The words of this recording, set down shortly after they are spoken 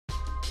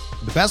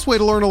The best way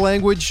to learn a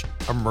language?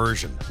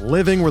 Immersion.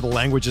 Living where the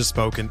language is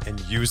spoken and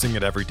using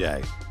it every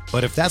day.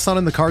 But if that's not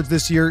in the cards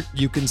this year,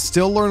 you can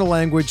still learn a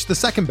language the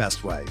second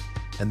best way,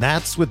 and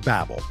that's with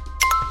Babbel.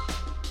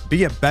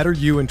 Be a better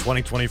you in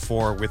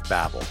 2024 with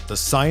Babbel, the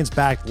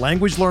science-backed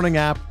language learning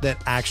app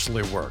that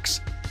actually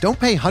works. Don't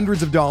pay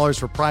hundreds of dollars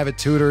for private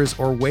tutors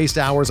or waste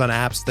hours on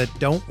apps that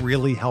don't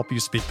really help you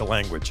speak the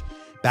language.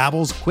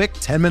 Babbel's quick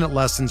 10-minute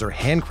lessons are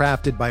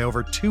handcrafted by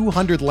over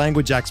 200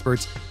 language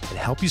experts and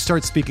help you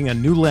start speaking a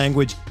new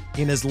language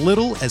in as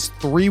little as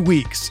 3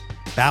 weeks.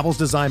 Babbel's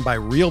designed by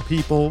real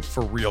people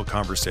for real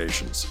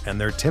conversations,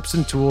 and their tips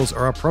and tools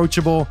are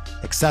approachable,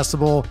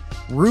 accessible,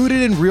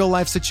 rooted in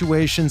real-life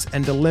situations,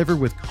 and delivered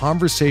with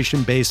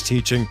conversation-based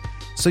teaching,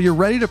 so you're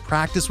ready to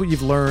practice what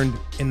you've learned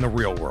in the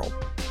real world.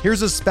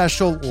 Here's a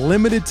special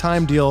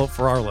limited-time deal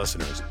for our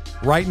listeners.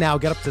 Right now,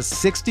 get up to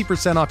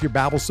 60% off your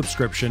Babbel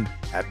subscription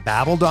at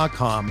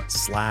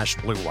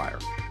babbel.com/Blue Wire.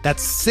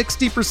 That's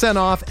 60%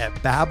 off at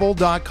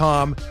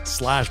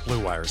babbel.com/Blue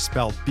Wire,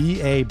 spelled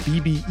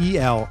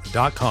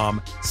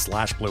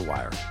BABBEL.com/Blue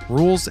Wire.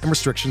 Rules and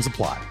restrictions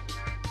apply.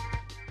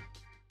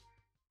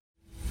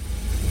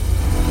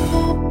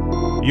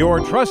 Your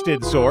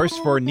trusted source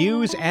for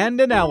news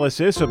and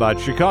analysis about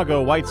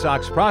Chicago White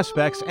Sox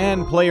prospects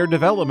and player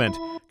development,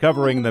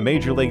 covering the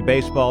Major League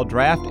Baseball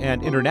draft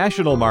and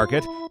international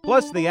market,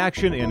 plus the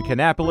action in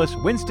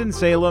Kannapolis,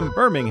 Winston-Salem,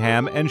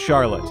 Birmingham, and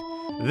Charlotte.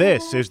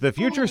 This is the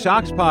Future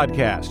Sox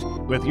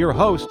Podcast with your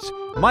hosts,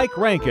 Mike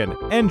Rankin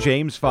and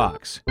James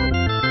Fox.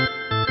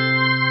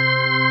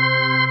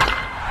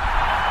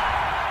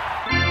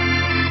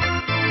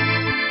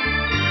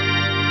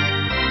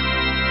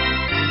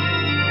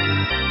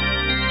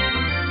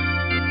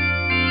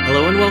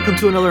 Hello and welcome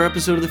to another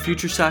episode of the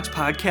Future Sox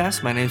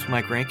Podcast. My name is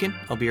Mike Rankin.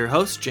 I'll be your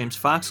host, James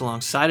Fox,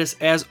 alongside us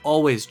as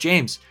always.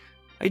 James,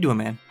 how you doing,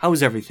 man? How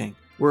is everything?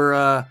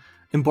 We're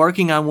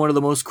embarking on one of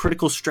the most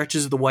critical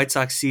stretches of the White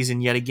Sox season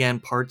yet again,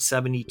 part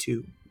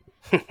 72.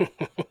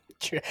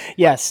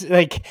 Yes,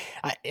 I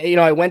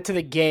went to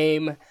the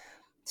game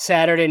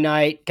Saturday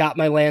night, got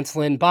my Lance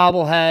Lynn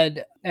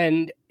bobblehead,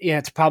 and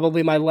it's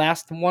probably my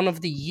last one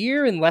of the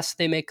year unless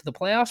they make the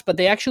playoffs, but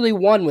they actually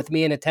won with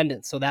me in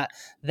attendance, so that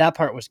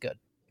part was good.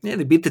 Yeah,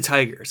 they beat the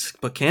Tigers,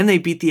 but can they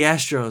beat the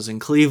Astros in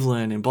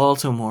Cleveland and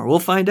Baltimore? We'll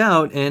find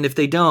out, and if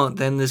they don't,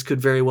 then this could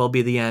very well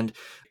be the end.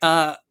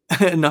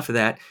 Enough of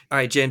that. All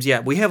right, James,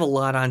 we have a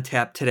lot on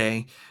tap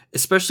today,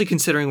 especially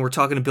considering we're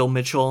talking to Bill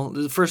Mitchell. This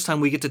is the first time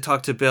we get to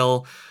talk to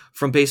Bill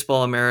from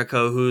Baseball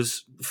America,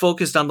 who's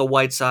focused on the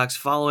White Sox,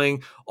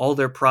 following all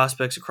their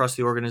prospects across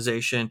the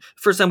organization.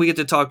 First time we get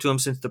to talk to him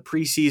since the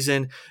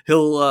preseason.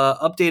 He'll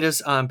update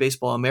us on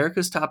Baseball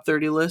America's top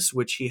 30 list,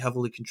 which he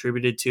heavily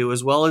contributed to,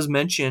 as well as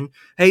mention,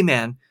 hey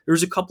man,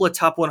 there's a couple of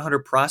top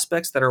 100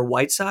 prospects that are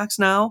White Sox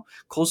now,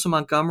 Colson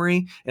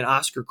Montgomery and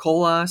Oscar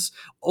Colas.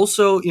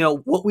 Also,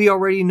 what we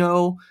already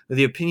know,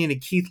 the opinion of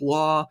Keith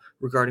Law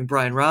regarding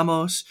Brian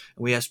Ramos.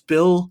 And we asked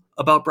Bill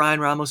about Brian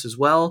Ramos as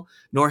well.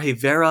 Norge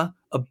Vera,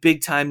 a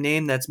big-time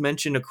name that's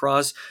mentioned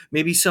across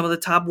maybe some of the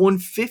top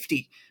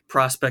 150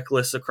 prospect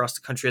lists across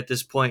the country at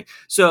this point.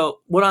 So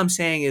what I'm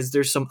saying is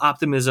there's some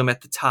optimism at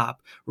the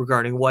top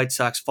regarding White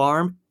Sox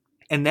farm.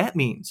 And that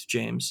means,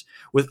 James,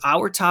 with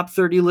our top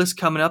 30 list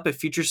coming up at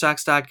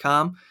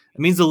FutureSox.com,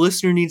 it means the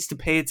listener needs to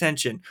pay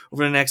attention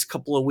over the next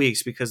couple of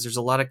weeks because there's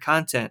a lot of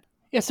content.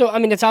 Yeah, so,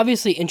 it's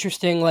obviously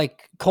interesting.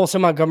 Like,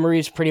 Colson Montgomery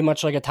is pretty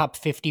much like a top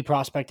 50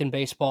 prospect in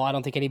baseball. I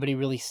don't think anybody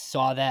really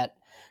saw that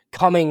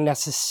coming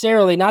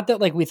necessarily. Not that,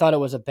 we thought it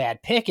was a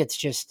bad pick. It's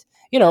just,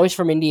 he's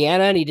from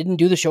Indiana and he didn't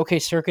do the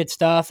showcase circuit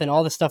stuff and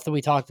all the stuff that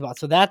we talked about.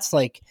 So that's,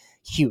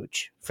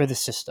 huge for the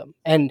system.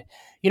 And,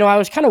 I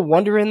was kind of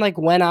wondering,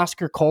 when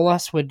Oscar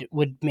Colas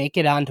would make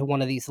it onto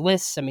one of these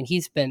lists.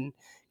 He's been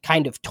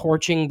kind of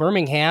torching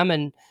Birmingham,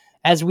 and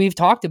as we've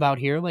talked about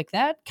here,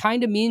 that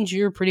kind of means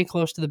you're pretty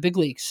close to the big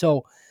leagues.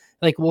 So,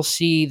 we'll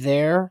see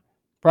there.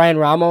 Brian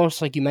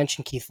Ramos, like you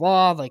mentioned, Keith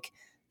Law,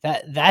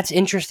 that's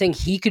interesting.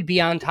 He could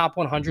be on top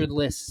 100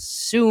 lists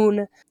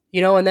soon,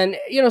 and then,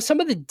 some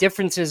of the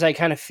differences I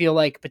kind of feel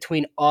like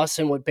between us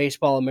and what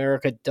Baseball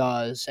America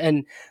does.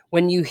 And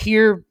when you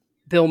hear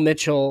Bill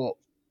Mitchell,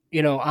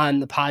 on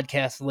the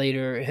podcast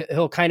later,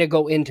 he'll kind of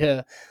go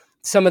into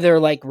some of their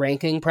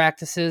ranking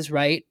practices,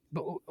 right?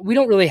 But we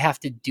don't really have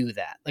to do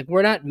that.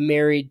 We're not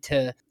married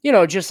to,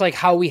 just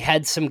how we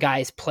had some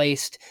guys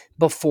placed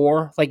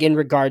before, in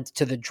regards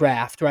to the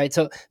draft, right?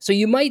 So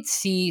you might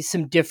see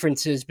some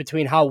differences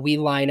between how we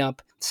line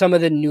up some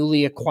of the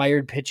newly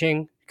acquired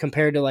pitching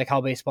compared to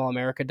how Baseball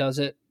America does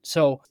it.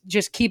 So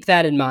just keep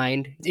that in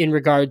mind in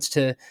regards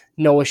to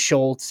Noah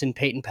Schultz and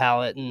Peyton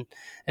Pallett and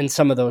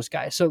some of those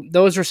guys. So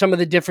those are some of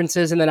the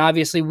differences. And then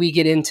obviously we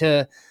get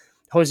into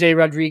Jose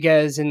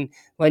Rodriguez and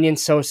Lenyn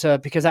Sosa,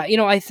 because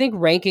I think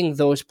ranking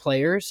those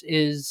players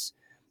it's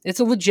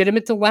a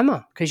legitimate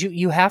dilemma, because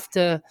you have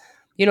to,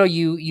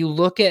 you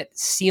look at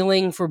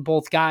ceiling for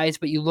both guys,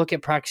 but you look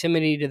at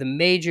proximity to the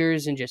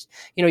majors and just,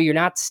 you're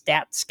not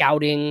stat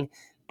scouting,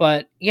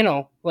 but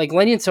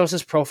Lenyn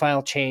Sosa's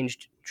profile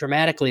changed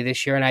dramatically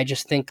this year. And I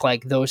just think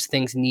those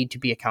things need to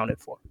be accounted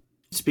for.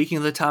 Speaking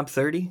of the top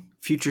 30,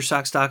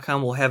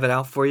 FutureSox.com will have it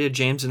out for you.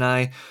 James and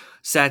I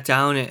sat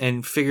down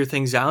and figured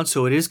things out,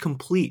 so it is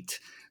complete.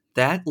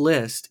 That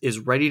list is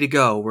ready to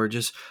go. We're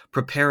just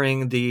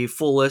preparing the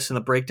full list and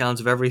the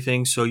breakdowns of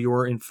everything so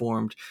you're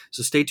informed.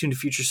 So stay tuned to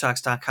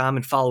FutureSox.com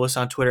and follow us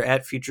on Twitter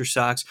at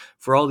FutureSox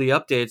for all the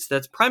updates.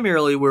 That's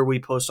primarily where we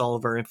post all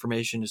of our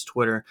information, is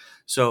Twitter.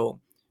 So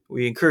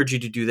we encourage you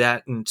to do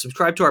that, and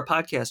subscribe to our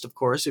podcast, of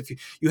course. If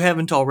you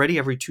haven't already,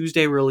 every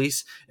Tuesday we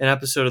release an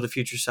episode of the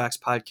Future Sox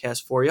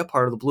podcast for you,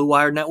 part of the Blue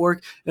Wire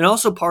Network, and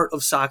also part of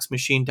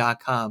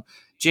SoxMachine.com.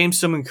 James,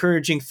 some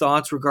encouraging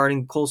thoughts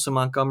regarding Colson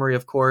Montgomery,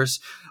 of course,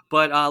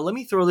 but let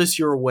me throw this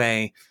your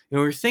way.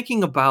 We're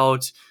thinking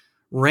about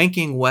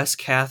ranking Wes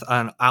Kath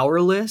on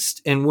our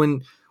list, and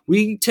when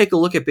we take a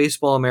look at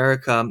Baseball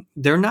America,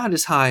 they're not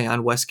as high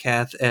on Wes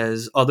Kath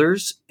as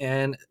others,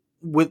 and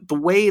with the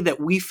way that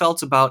we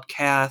felt about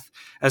Kath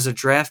as a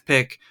draft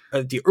pick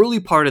at the early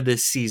part of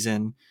this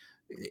season,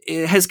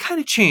 it has kind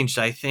of changed,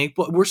 I think,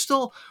 but we're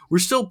still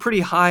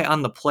pretty high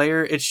on the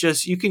player. It's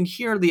just, you can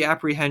hear the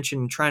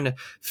apprehension trying to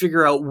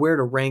figure out where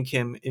to rank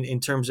him in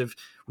terms of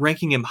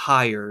ranking him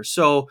higher.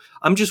 So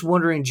I'm just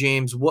wondering,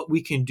 James, what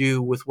we can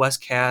do with Wes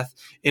Kath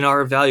in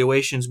our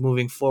evaluations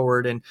moving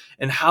forward, and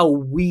how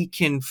we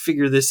can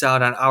figure this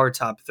out on our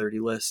top 30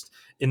 list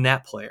in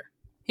that player.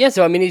 Yeah,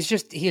 so I mean,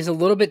 he's a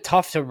little bit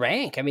tough to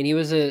rank. I mean, he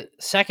was a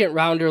second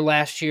rounder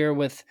last year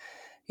with,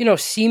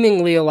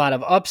 seemingly a lot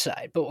of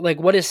upside. But like,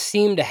 what has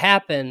seemed to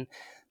happen,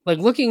 like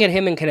looking at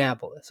him in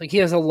Kannapolis, like he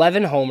has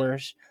 11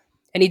 homers,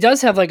 and he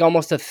does have like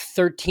almost a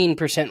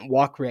 13%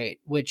 walk rate,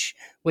 which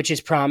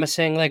is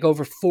promising, like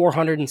over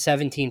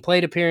 417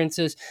 plate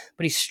appearances,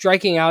 but he's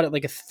striking out at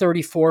like a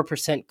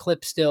 34%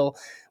 clip still,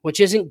 which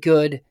isn't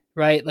good.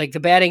 Right. Like the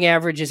batting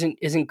average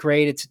isn't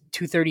great. It's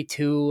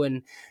 232.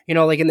 And,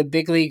 like in the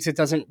big leagues, it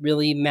doesn't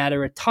really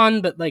matter a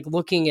ton, but like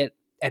looking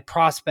at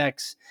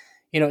prospects,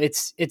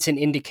 it's an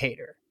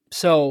indicator.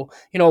 So,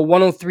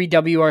 103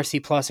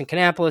 WRC plus in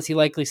Kannapolis, he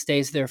likely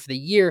stays there for the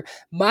year.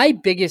 My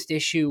biggest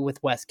issue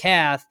with Wes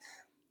Kath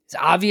is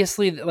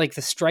obviously like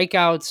the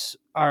strikeouts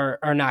are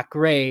not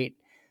great,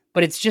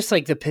 but it's just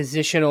like the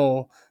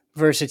positional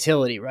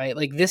versatility, right?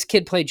 Like this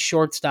kid played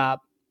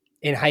shortstop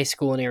in high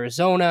school in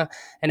Arizona,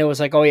 and it was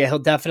like, oh yeah, he'll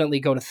definitely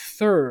go to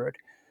third.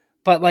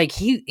 But like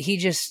he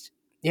just,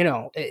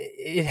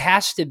 it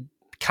has to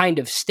kind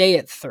of stay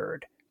at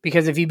third,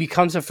 because if he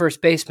becomes a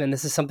first baseman,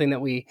 this is something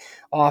that we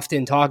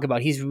often talk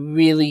about, he's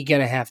really going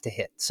to have to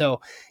hit.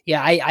 So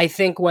yeah, I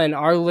think when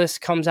our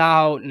list comes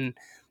out, and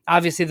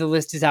obviously the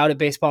list is out at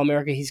Baseball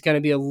America, he's going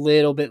to be a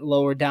little bit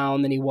lower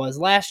down than he was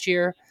last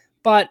year.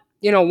 But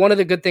one of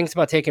the good things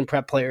about taking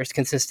prep players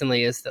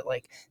consistently is that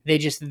like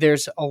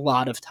there's a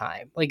lot of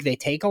time. Like they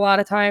take a lot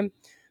of time,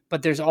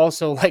 but there's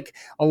also like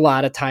a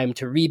lot of time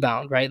to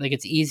rebound, right? Like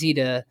it's easy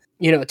to,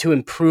 to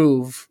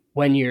improve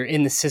when you're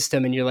in the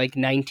system and you're like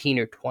 19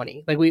 or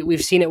 20. Like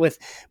we've seen it with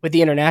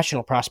the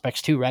international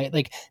prospects too, right?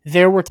 Like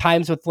there were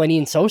times with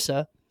Lenyn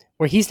Sosa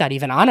where he's not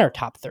even on our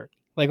top 30.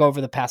 Like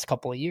over the past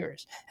couple of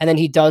years. And then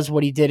he does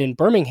what he did in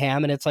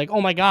Birmingham, and it's like,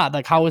 oh my God,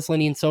 like how is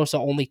Lenyn Sosa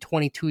only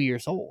 22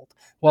 years old?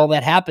 Well,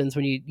 that happens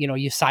when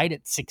you sign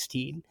at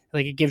 16.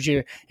 Like it gives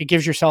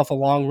yourself a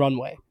long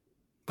runway.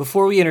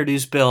 Before we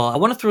introduce Bill, I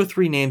want to throw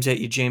 3 names at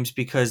you, James,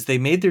 because they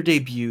made their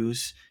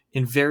debuts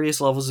in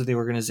various levels of the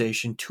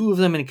organization. 2 of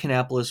them in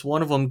Kannapolis,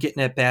 one of them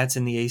getting at bats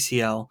in the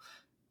ACL.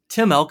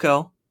 Tim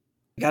Elko.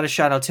 Got to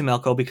shout out Tim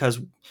Elko because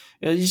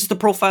just the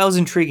profile is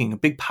intriguing. A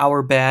big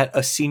power bat,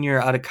 a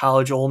senior out of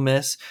college, Ole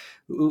Miss,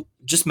 who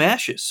just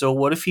mashes. So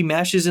what if he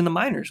mashes in the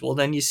minors? Well,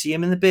 then you see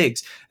him in the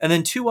bigs. And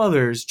then 2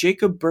 others,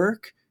 Jacob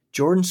Burke,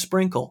 Jordan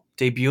Sprinkle,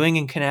 debuting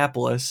in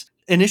Kannapolis.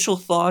 Initial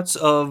thoughts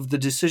of the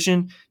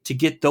decision to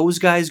get those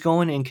guys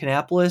going in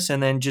Kannapolis,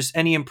 and then just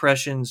any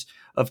impressions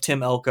of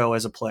Tim Elko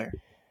as a player.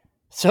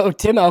 So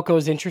Tim Elko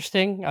is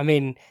interesting. I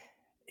mean,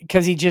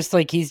 because he's just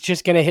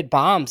going to hit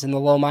bombs in the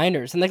low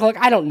minors. And like, look,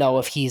 I don't know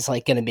if he's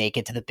like going to make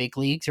it to the big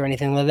leagues or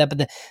anything like that,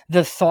 but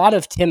the thought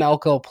of Tim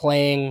Elko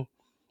playing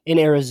in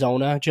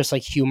Arizona just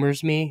like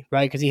humors me,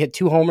 right? Because he hit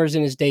 2 homers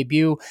in his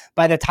debut.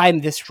 By the time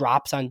this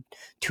drops on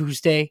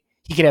Tuesday,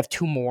 he could have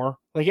 2 more.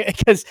 Like,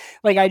 because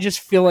like, I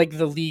just feel like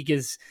the league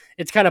it's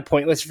kind of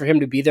pointless for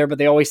him to be there, but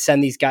they always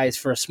send these guys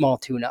for a small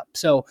tune-up.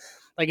 So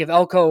like if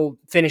Elko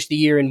finished the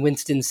year in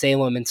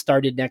Winston-Salem and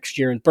started next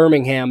year in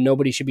Birmingham,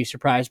 nobody should be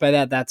surprised by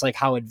that. That's like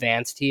how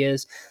advanced he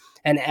is.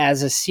 And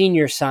as a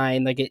senior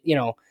sign, like it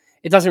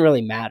doesn't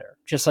really matter.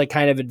 Just like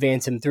kind of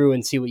advance him through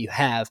and see what you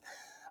have.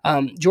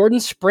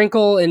 Jordan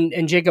Sprinkle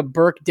and Jacob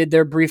Burke did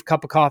their brief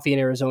cup of coffee in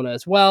Arizona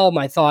as well.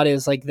 My thought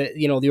is like that,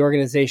 the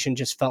organization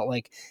just felt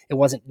like it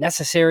wasn't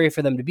necessary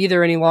for them to be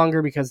there any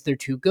longer because they're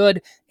too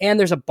good. And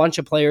there's a bunch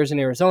of players in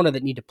Arizona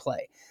that need to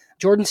play.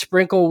 Jordan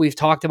Sprinkle, we've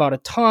talked about a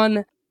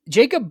ton.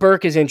 Jacob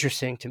Burke is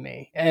interesting to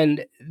me.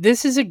 And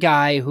this is a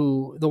guy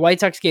who the White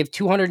Sox gave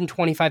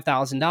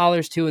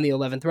 $225,000 to in the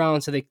 11th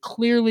round. So they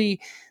clearly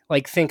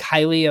like think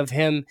highly of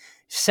him.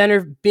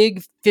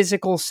 Big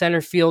physical center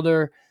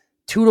fielder,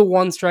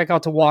 2-to-1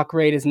 strikeout to walk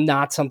rate is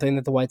not something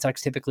that the White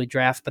Sox typically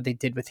draft, but they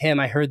did with him.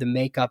 I heard the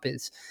makeup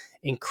is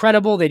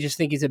incredible. They just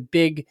think he's a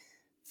big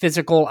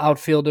physical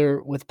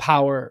outfielder with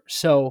power.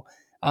 So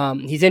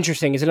he's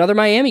interesting. He's another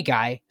Miami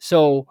guy.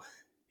 So,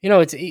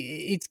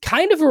 it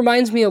kind of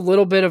reminds me a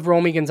little bit of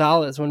Romy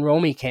Gonzalez when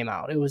Romy came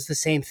out. It was the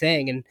same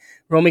thing. And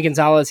Romy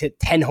Gonzalez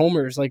hit 10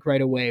 homers like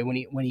right away when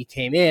he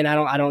came in.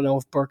 I don't know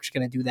if Burke's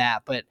going to do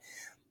that, but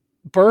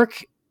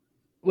Burke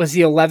was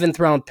the 11th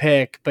round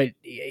pick, but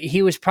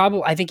he was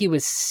I think he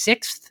was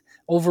 6th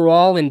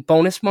overall in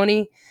bonus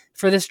money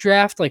for this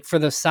draft, like for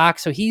the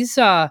Sox. So he's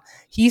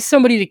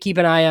somebody to keep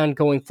an eye on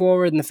going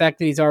forward. And the fact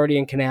that he's already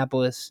in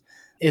Kannapolis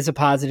is a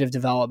positive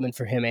development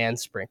for him and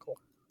Sprinkle.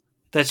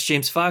 That's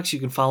James Fox. You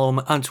can follow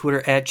him on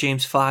Twitter at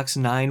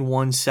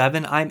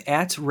JamesFox917. I'm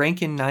at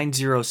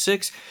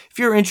Rankin906. If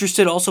you're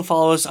interested, also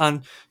follow us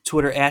on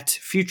Twitter at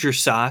Future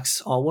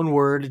Sox, all one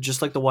word,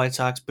 just like the White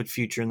Sox, but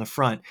future in the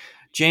front.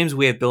 James,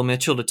 we have Bill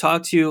Mitchell to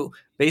talk to you.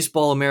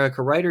 Baseball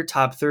America writer,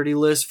 top 30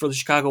 list for the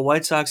Chicago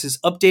White Sox is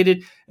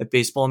updated at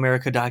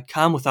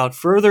baseballamerica.com. Without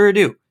further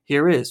ado,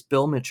 here is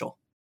Bill Mitchell.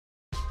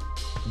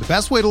 The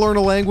best way to learn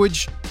a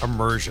language?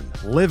 Immersion.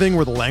 Living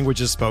where the language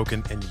is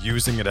spoken and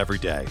using it every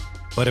day.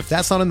 But if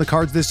that's not in the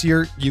cards this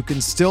year, you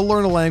can still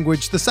learn a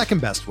language the second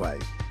best way,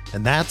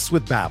 and that's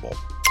with Babbel.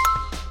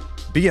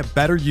 Be a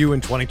better you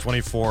in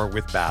 2024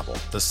 with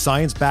Babbel, the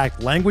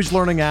science-backed language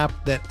learning app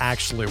that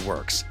actually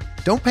works.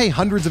 Don't pay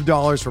hundreds of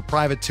dollars for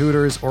private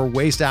tutors or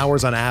waste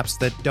hours on apps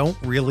that don't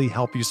really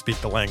help you speak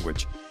the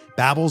language.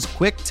 Babbel's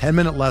quick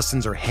 10-minute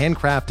lessons are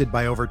handcrafted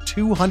by over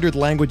 200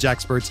 language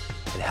experts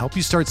and help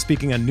you start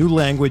speaking a new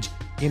language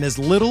in as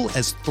little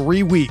as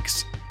 3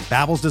 weeks.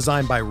 Babbel's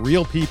designed by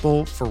real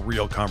people for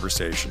real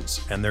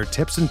conversations, and their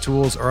tips and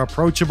tools are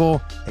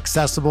approachable,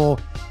 accessible,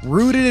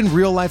 rooted in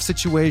real-life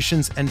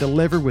situations, and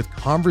delivered with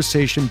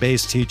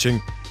conversation-based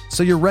teaching,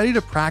 so you're ready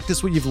to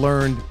practice what you've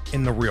learned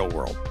in the real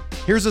world.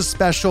 Here's a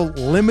special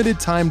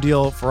limited-time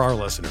deal for our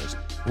listeners.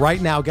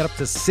 Right now, get up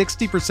to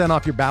 60%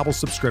 off your Babbel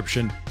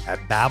subscription at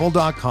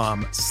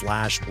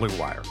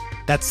babbel.com/BlueWire.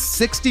 That's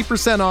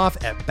 60%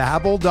 off at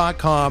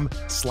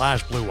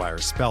babbel.com/BlueWire,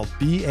 spelled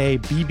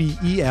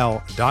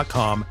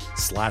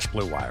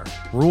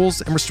BABBEL.com/BlueWire.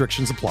 Rules and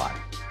restrictions apply.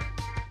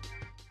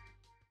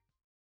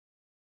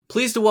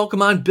 Pleased to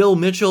welcome on Bill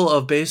Mitchell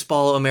of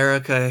Baseball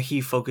America. He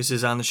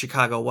focuses on the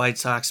Chicago White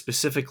Sox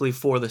specifically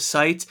for the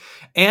site,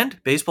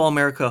 and Baseball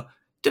America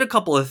did a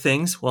couple of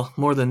things, well,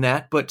 more than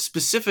that, but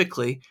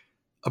specifically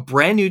a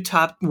brand new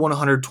top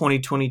 100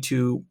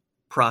 2022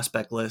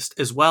 prospect list,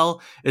 as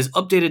well as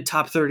updated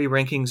top 30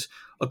 rankings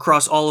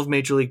across all of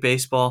Major League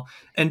Baseball.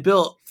 And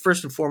Bill,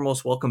 first and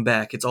foremost, welcome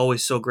back. It's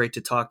always so great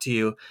to talk to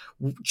you.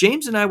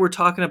 James and I were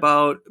talking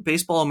about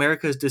Baseball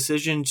America's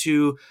decision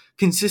to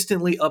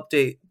consistently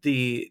update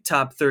the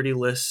top 30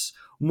 lists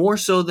more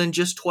so than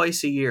just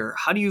twice a year.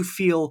 How do you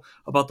feel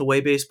about the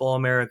way Baseball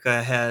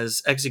America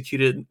has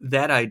executed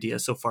that idea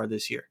so far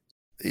this year?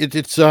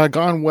 It's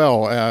gone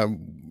well.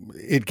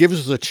 It gives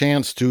us a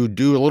chance to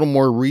do a little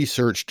more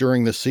research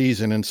during the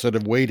season instead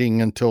of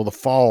waiting until the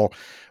fall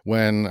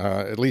when,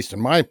 at least in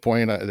my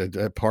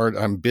part,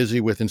 I'm busy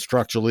with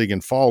Instructional League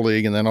and Fall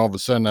League, and then all of a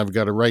sudden I've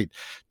got to write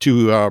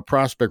 2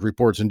 prospect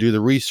reports and do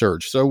the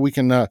research. So we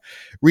can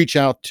reach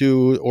out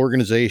to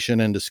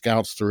organization and to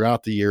scouts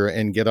throughout the year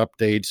and get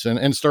updates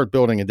and start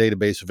building a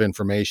database of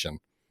information.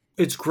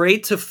 It's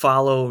great to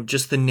follow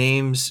just the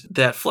names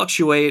that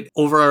fluctuate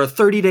over a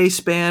 30-day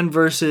span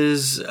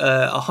versus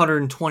a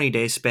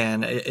 120-day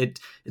span.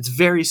 It's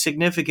very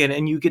significant,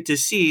 and you get to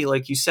see,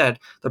 like you said,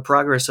 the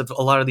progress of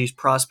a lot of these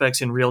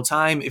prospects in real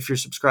time if you're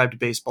subscribed to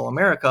Baseball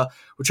America,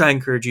 which I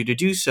encourage you to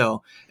do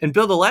so. And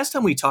Bill, the last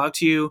time we talked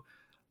to you,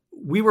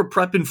 we were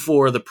prepping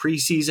for the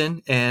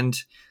preseason,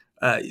 and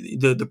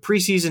the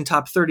preseason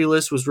top 30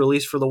 list was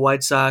released for the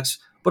White Sox,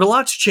 but a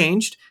lot's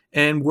changed.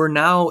 And we're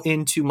now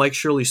into Mike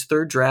Shirley's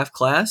 3rd draft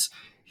class.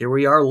 Here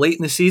we are late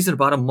in the season,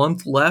 about a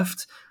month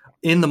left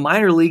in the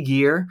minor league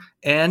year,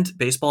 and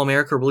Baseball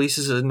America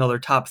releases another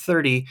top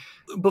 30.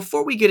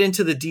 Before we get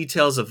into the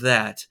details of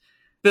that,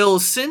 Bill,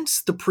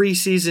 since the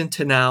preseason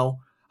to now,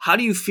 how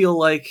do you feel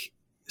like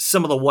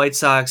some of the White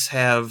Sox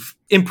have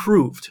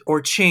improved or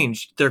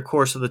changed their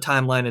course of the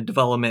timeline of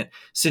development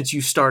since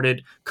you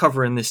started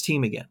covering this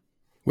team again?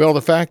 Well,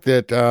 the fact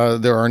that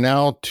there are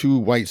now 2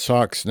 White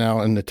Sox now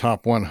in the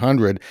top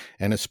 100,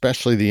 and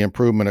especially the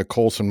improvement of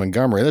Colson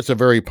Montgomery, that's a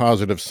very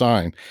positive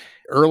sign.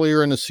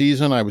 Earlier in the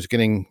season, I was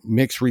getting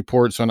mixed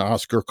reports on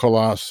Oscar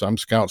Colas. Some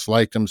scouts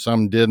liked him,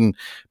 some didn't.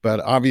 But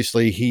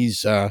obviously,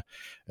 he's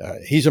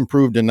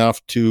improved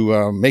enough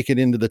to make it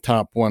into the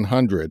top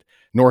 100.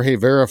 Norge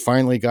Vera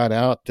finally got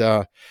out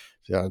to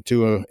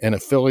an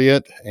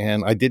affiliate,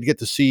 and I did get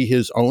to see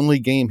his only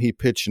game he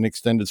pitched in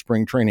extended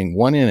spring training,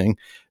 1 inning.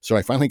 So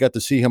I finally got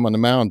to see him on the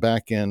mound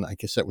back in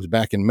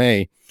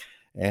May,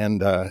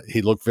 and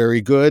he looked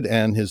very good,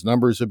 and his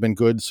numbers have been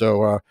good.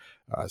 So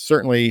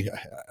certainly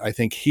I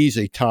think he's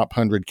a top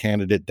 100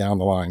 candidate down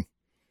the line.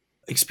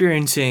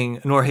 experiencing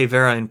Norge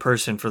Vera in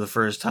person for the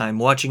first time,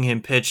 watching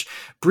him pitch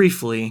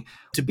briefly,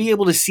 to be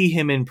able to see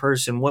him in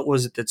person, what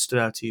was it that stood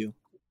out to you?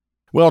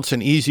 Well, it's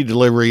an easy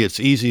delivery. It's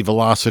easy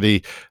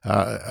velocity.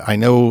 I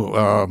know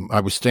I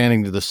was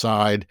standing to the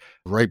side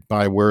right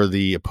by where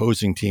the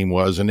opposing team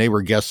was, and they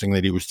were guessing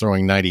that he was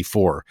throwing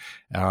 94.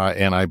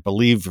 And I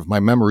believe, if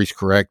my memory's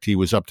correct, he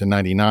was up to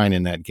 99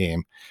 in that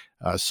game.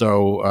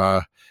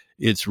 So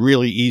it's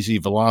really easy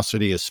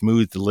velocity, a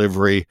smooth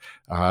delivery.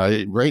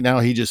 Right now,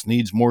 he just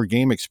needs more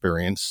game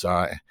experience.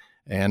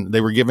 And they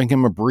were giving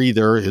him a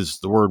breather, is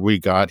the word we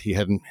got. He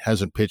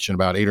hasn't pitched in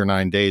about 8 or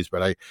 9 days,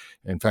 but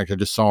in fact, I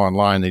just saw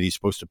online that he's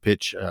supposed to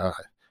pitch,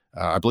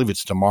 I believe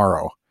it's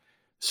tomorrow.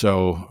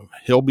 So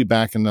he'll be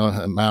back in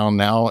the mound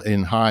now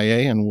in high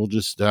A, and we'll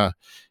just,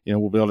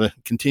 we'll be able to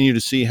continue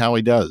to see how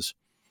he does.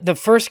 The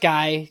first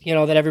guy,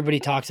 that everybody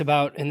talks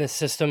about in this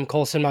system,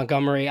 Colson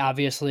Montgomery,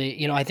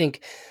 obviously, I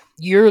think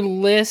your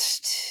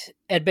list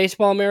at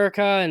Baseball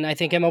America and I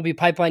think MLB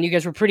Pipeline, you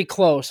guys were pretty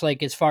close,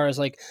 like as far as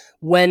like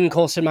when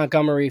Colson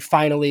Montgomery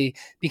finally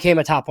became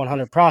a top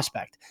 100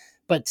 prospect.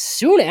 But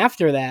soon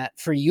after that,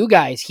 for you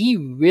guys, he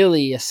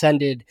really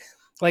ascended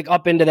like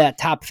up into that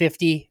top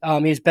 50.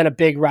 He's been a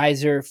big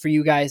riser for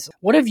you guys.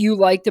 What have you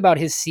liked about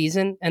his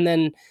season? And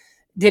then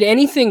did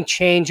anything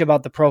change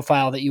about the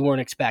profile that you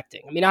weren't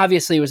expecting? I mean,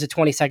 obviously it was a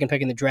 22nd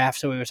pick in the draft,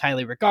 so he was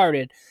highly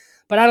regarded.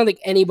 But I don't think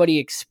anybody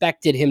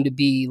expected him to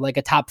be like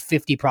a top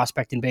 50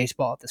 prospect in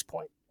baseball at this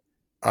point.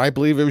 I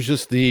believe it was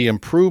just the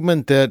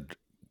improvement that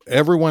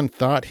everyone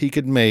thought he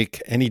could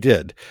make, and he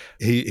did.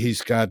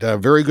 He's got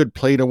very good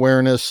plate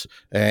awareness,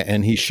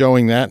 and he's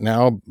showing that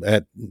now.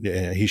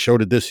 He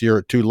showed it this year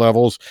at 2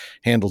 levels,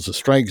 handles the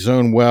strike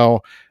zone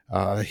well.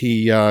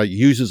 He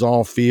uses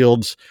all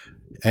fields,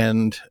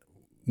 and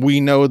we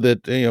know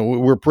that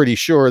we're pretty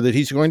sure that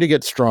he's going to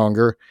get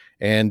stronger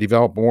and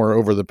develop more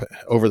over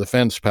the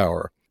fence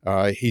power.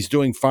 He's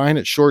doing fine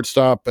at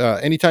shortstop.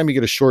 Anytime you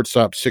get a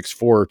shortstop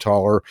 6'4" or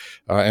taller,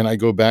 and I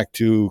go back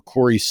to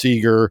Corey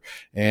Seager,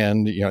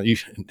 and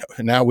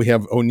now we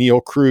have O'Neill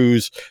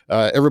Cruz.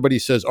 Everybody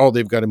says, "Oh,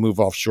 they've got to move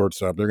off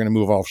shortstop. They're going to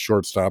move off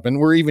shortstop," and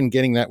we're even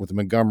getting that with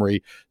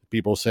Montgomery.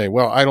 People say,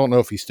 "Well, I don't know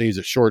if he stays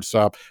at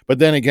shortstop," but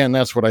then again,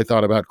 that's what I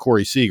thought about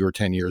Corey Seager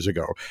 10 years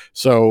ago.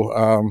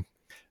 So.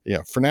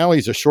 For now,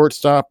 he's a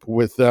shortstop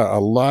with a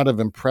lot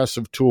of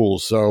impressive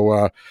tools.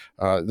 So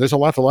there's a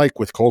lot to like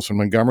with Colson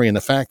Montgomery, and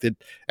the fact that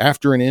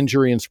after an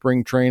injury in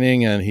spring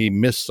training and he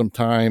missed some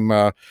time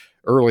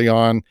early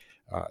on,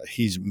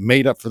 he's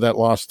made up for that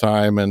lost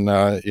time,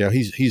 and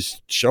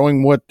he's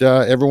showing what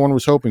everyone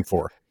was hoping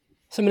for.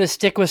 So I'm going to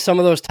stick with some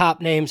of those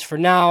top names for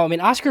now. I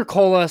mean, Oscar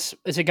Colas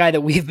is a guy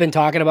that we've been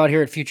talking about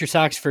here at Future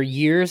Sox for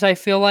years, I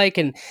feel like.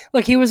 And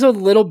look, he was a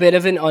little bit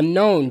of an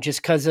unknown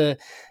just because,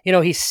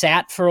 he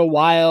sat for a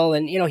while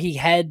and, he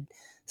had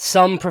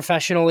some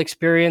professional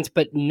experience,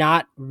 but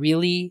not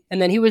really.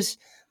 And then he was,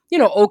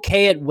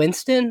 okay at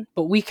Winston,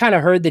 but we kind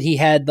of heard that he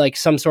had like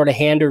some sort of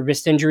hand or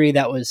wrist injury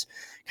that was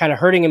kind of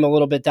hurting him a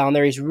little bit down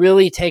there. He's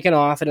really taken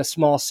off in a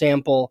small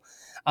sample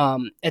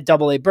at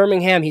AA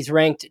Birmingham. He's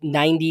ranked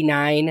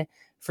 99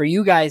 for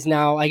you guys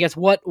now. I guess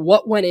what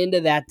went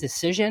into that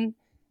decision?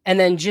 And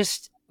then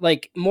just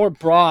like more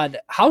broad,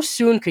 how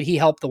soon could he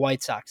help the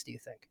White Sox, do you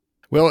think?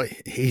 Well,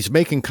 he's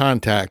making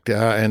contact,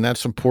 and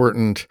that's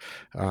important.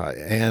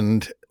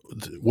 And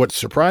what's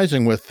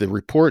surprising with the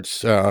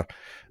reports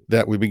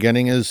that we've been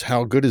getting is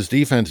how good his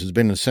defense has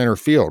been in center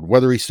field.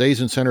 Whether he stays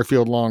in center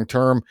field long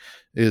term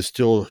is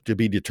still to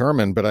be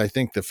determined. But I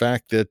think the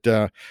fact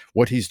that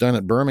what he's done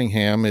at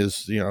Birmingham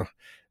is,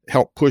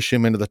 help push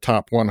him into the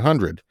top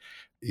 100.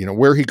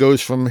 Where he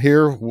goes from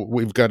here,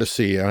 we've got to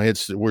see.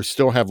 We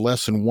still have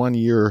less than 1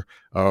 year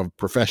of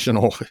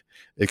professional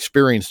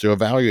experience to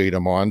evaluate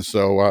him on.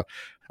 So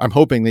I'm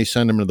hoping they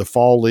send him to the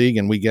fall league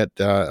and we get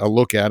a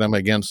look at him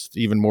against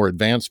even more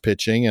advanced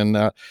pitching.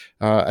 And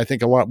I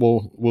think a lot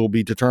will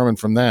be determined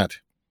from that.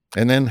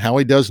 And then how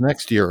he does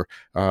next year.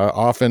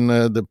 Often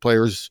the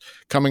players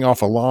coming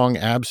off a long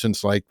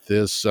absence like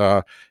this,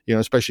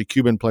 especially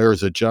Cuban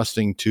players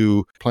adjusting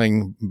to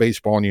playing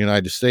baseball in the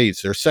United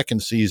States, their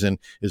second season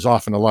is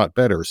often a lot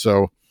better.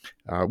 So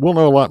we'll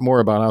know a lot more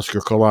about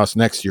Oscar Colas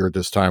next year at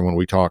this time when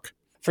we talk.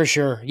 For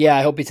sure. Yeah,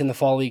 I hope he's in the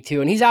fall league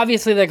too. And he's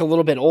obviously like a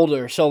little bit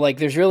older. So like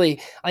there's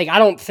really like I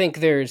don't think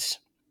there's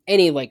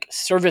any like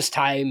service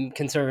time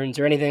concerns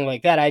or anything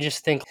like that. I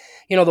just think,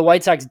 the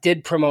White Sox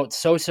did promote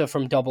Sosa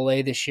from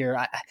AA this year.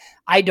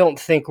 I don't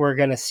think we're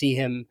going to see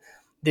him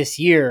this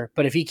year,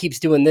 but if he keeps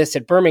doing this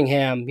at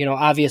Birmingham,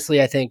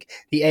 obviously I think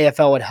the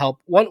AFL would help.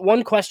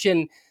 One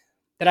question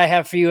that I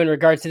have for you in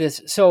regards to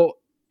this. So,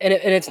 and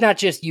it's not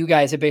just you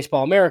guys at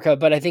Baseball America,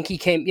 but I think he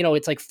came,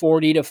 it's like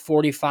 40 to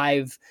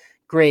 45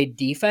 grade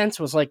defense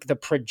was like the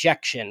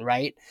projection,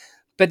 right?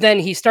 But then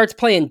he starts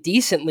playing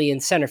decently in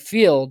center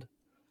field.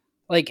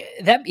 Like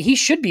that, he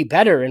should be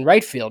better in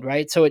right field,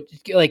 right? So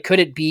could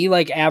it be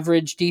like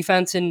average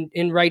defense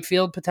in right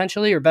field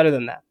potentially, or better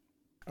than that?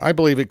 I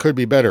believe it could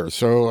be better.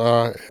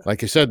 So,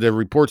 like I said, the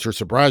reports are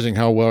surprising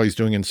how well he's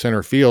doing in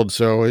center field.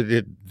 So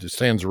it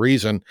stands to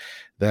reason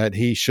that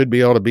he should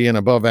be able to be an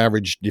above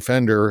average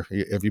defender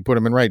if you put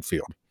him in right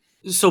field.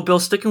 So, Bill,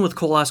 sticking with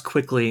Colas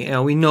quickly,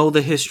 we know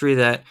the history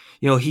that,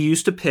 he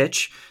used to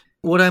pitch.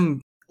 What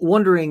I'm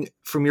wondering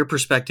from your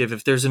perspective,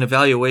 if there's an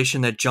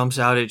evaluation that jumps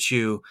out at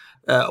you,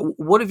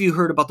 what have you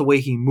heard about the way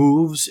he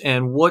moves,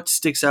 and what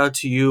sticks out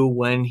to you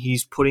when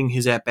he's putting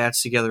his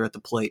at-bats together at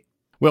the plate?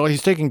 Well,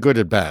 he's taking good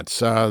at bats.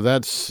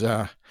 That's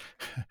the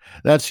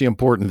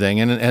important thing,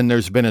 and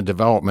there's been a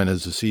development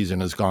as the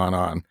season has gone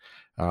on.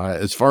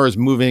 As far as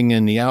moving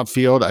in the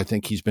outfield, I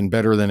think he's been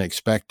better than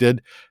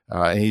expected.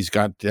 He's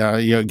got,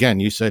 again,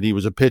 you said he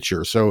was a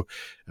pitcher, so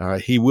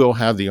he will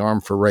have the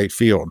arm for right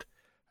field.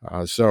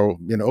 So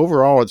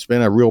overall, it's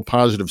been a real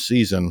positive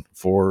season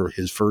for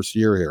his first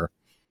year here.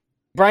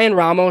 Brian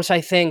Ramos, I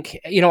think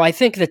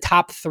the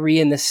top three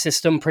in this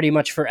system pretty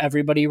much for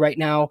everybody right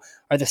now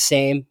are the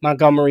same.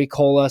 Montgomery,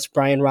 Colas,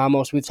 Brian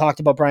Ramos. We've talked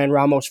about Brian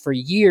Ramos for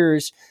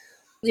years.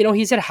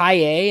 He's at high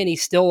A and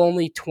he's still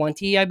only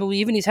 20, I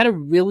believe. And he's had a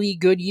really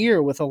good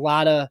year with a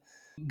lot of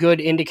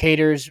good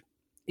indicators,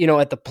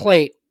 at the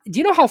plate. Do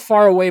you know how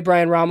far away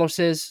Brian Ramos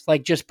is?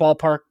 Like just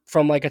ballpark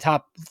from like a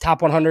top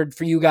 100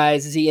 for you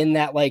guys? Is he in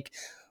that like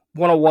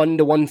 101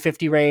 to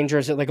 150 range, or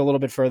is it like a little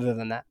bit further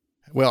than that?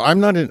 Well,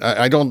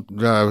 I don't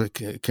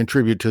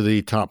contribute to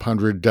the top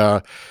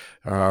 100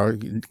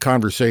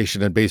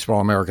 conversation at Baseball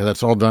America.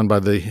 That's all done by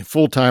the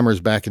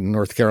full-timers back in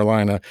North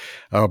Carolina.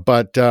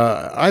 But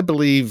I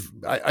believe,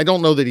 I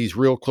don't know that he's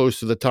real close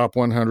to the top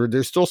 100.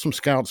 There's still some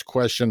scouts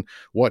question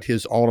what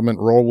his ultimate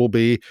role will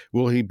be.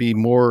 Will he be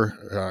more,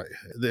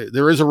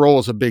 there is a role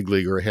as a big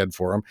leaguer ahead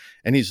for him,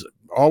 and he's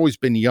always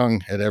been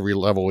young at every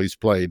level he's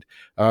played,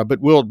 but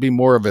will it be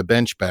more of a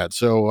bench bat?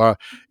 So,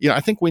 I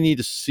think we need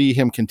to see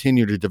him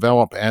continue to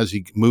develop as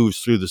he moves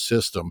through the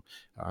system,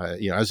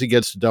 as he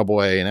gets to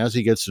Double-A and as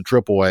he gets to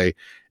Triple-A,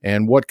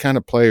 and what kind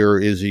of player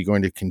is he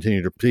going to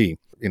continue to be?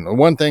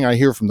 One thing I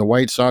hear from the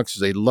White Sox is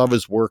they love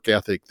his work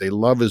ethic, they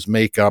love his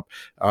makeup,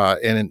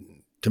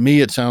 to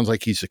me, it sounds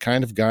like he's the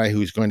kind of guy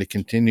who's going to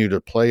continue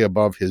to play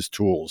above his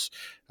tools,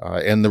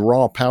 and the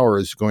raw power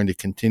is going to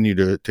continue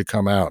to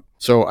come out.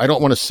 So I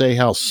don't want to say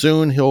how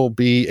soon he'll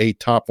be a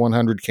top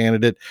 100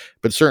 candidate,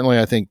 but certainly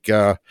I think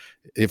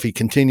if he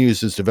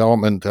continues his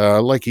development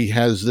like he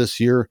has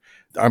this year,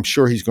 I'm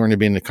sure he's going to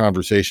be in the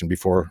conversation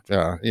before,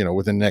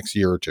 within the next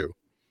year or two.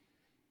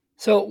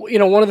 So,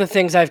 one of the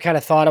things I've kind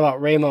of thought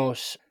about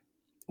Ramos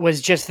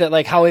was just that,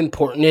 like, how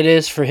important it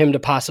is for him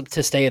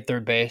to stay at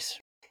third base.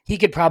 He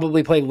could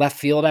probably play left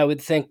field, I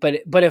would think,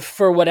 but if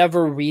for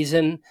whatever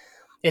reason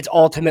it's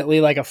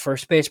ultimately like a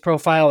first base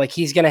profile, like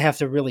he's going to have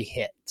to really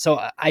hit. So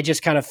I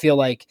just kind of feel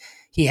like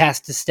he has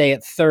to stay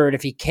at third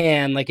if he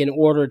can, like in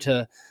order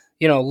to,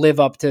 live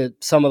up to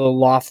some of the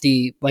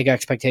lofty like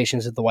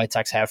expectations that the White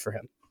Sox have for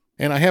him.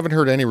 And I haven't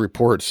heard any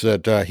reports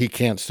that he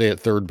can't stay at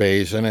third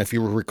base. And if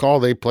you recall,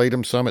 they played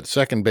him some at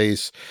second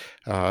base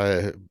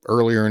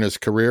earlier in his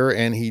career,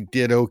 and he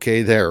did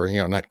okay there.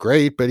 Not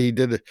great, but he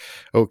did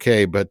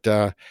okay. But,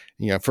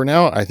 for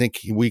now, I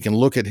think we can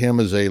look at him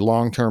as a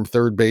long-term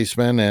third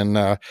baseman and,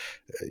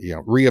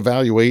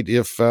 reevaluate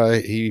if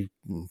he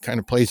kind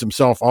of plays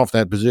himself off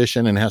that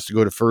position and has to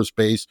go to first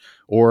base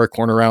or a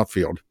corner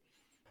outfield.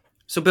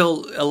 So,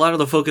 Bill, a lot of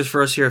the focus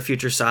for us here at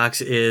Future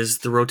Sox is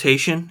the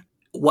rotation.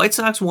 White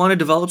Sox want to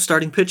develop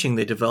starting pitching.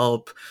 They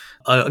develop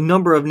a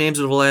number of names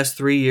over the last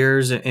 3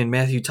 years in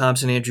Matthew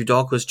Thompson, Andrew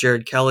Dahlquist,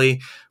 Jared Kelly,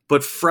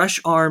 but fresh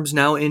arms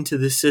now into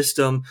the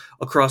system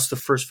across the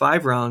first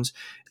 5 rounds,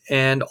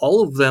 and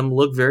all of them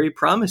look very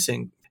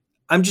promising.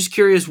 I'm just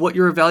curious what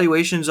your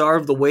evaluations are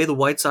of the way the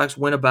White Sox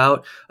went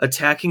about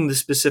attacking the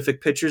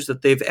specific pitchers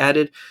that they've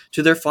added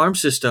to their farm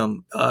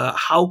system.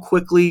 How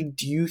quickly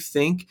do you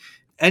think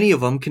any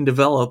of them can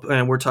develop,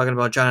 and we're talking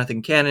about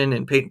Jonathan Cannon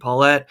and Peyton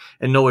Paulette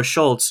and Noah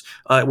Schultz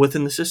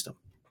within the system?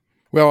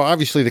 Well,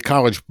 obviously the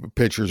college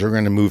pitchers are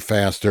going to move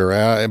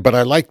faster, but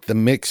I like the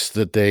mix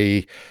that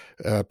they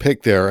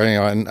picked there.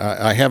 And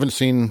I haven't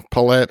seen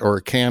Paulette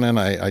or Cannon.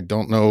 I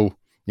don't know,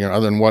 other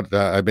than what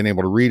I've been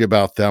able to read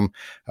about them.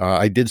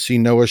 I did see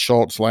Noah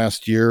Schultz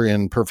last year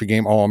in Perfect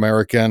Game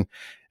All-American.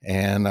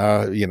 And,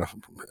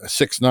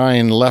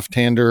 6'9"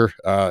 left-hander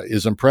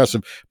is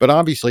impressive, but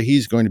obviously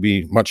he's going to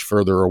be much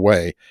further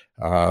away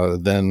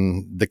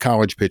than the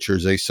college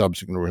pitchers they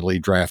subsequently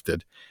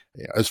drafted.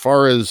 As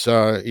far as,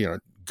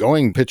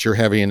 going pitcher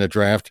heavy in the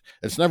draft,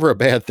 it's never a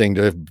bad thing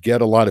to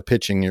get a lot of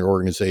pitching in your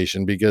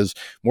organization, because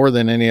more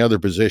than any other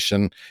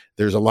position,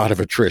 there's a lot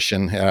of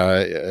attrition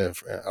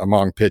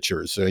among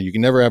pitchers. So you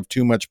can never have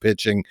too much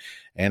pitching.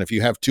 And if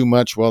you have too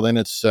much, well, then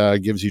it's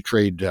gives you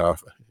trade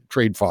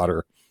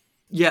fodder.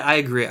 Yeah, I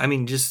agree. I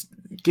mean, just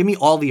give me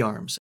all the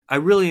arms. I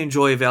really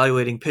enjoy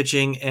evaluating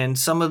pitching, and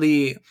some of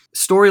the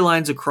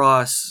storylines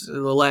across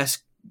the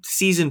last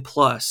season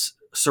plus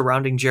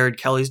surrounding Jared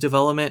Kelly's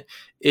development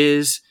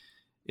is,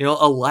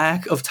 a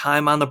lack of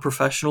time on the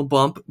professional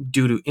bump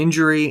due to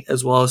injury,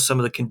 as well as some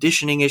of the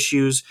conditioning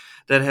issues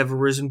that have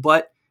arisen.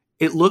 But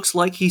It looks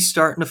like he's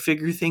starting to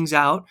figure things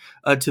out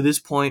to this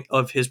point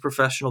of his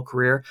professional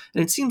career.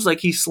 And it seems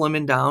like he's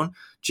slimming down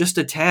just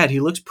a tad. He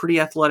looks pretty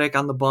athletic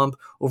on the bump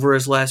over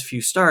his last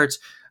few starts.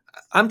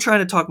 I'm trying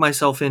to talk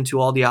myself into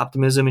all the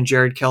optimism in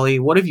Jared Kelly.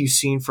 What have you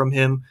seen from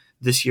him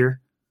this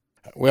year?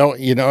 Well,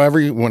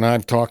 when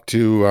I've talked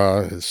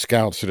to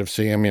scouts that have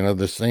seen him,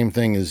 the same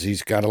thing is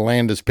he's got to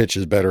land his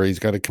pitches better. He's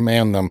got to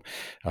command them.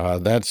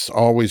 That's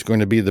always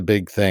going to be the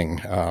big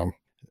thing.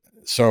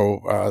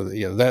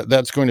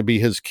 That's going to be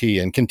his key,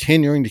 and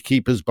continuing to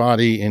keep his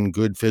body in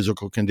good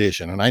physical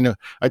condition. And I know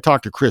I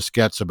talked to Chris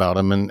Getz about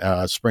him in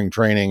spring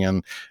training,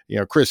 and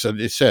Chris said,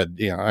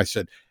 I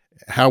said,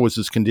 how was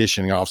his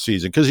conditioning off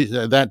season?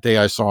 Because that day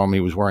I saw him, he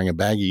was wearing a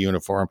baggy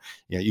uniform.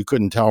 You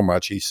couldn't tell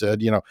much. He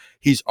said,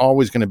 he's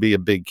always going to be a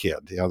big kid.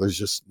 There's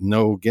just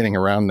no getting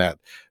around that.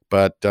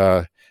 But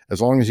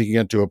as long as he can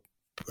get to a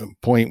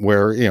point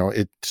where,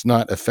 it's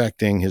not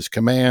affecting his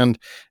command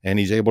and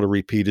he's able to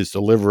repeat his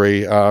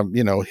delivery,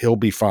 he'll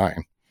be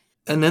fine.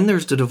 And then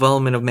there's the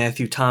development of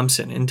Matthew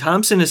Thompson. And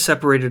Thompson has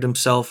separated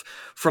himself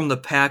from the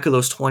pack of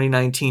those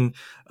 2019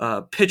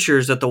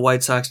 pitchers that the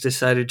White Sox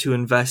decided to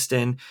invest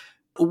in.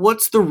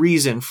 What's the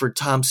reason for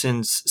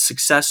Thompson's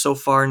success so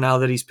far now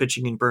that he's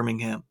pitching in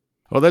Birmingham?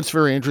 Well, that's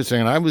very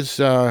interesting. And I was,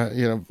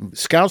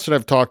 scouts that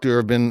I've talked to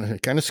have been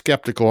kind of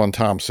skeptical on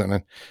Thompson.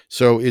 And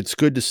so it's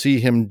good to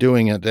see him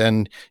doing it.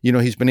 And,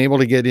 he's been able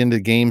to get into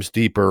games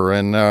deeper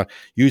and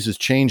use his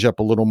changeup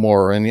a little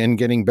more and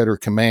getting better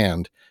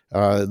command.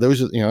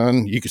 Those are,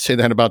 and you could say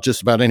that about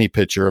just about any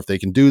pitcher. If they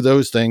can do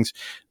those things,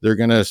 they're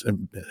going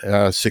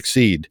to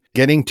succeed.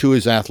 Getting to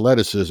his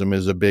athleticism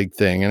is a big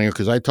thing. And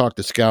because I talk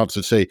to scouts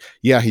that say,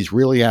 yeah, he's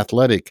really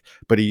athletic,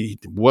 but he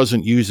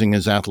wasn't using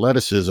his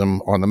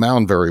athleticism on the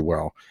mound very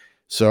well.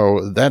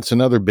 So that's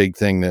another big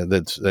thing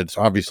that's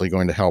obviously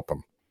going to help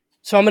him.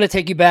 So I'm going to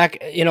take you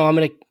back. I'm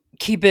going to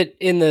keep it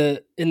in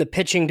the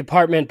pitching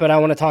department, but I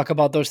want to talk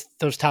about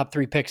those top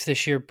 3 picks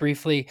this year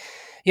briefly.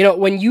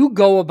 When you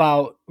go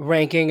about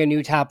ranking a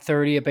new top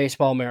 30 at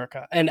Baseball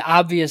America, and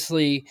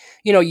obviously,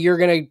 you're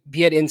going to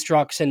be at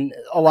Instructs and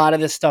a lot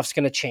of this stuff's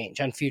going to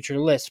change on future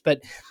lists,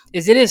 but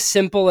is it as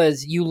simple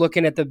as you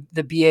looking at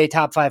the BA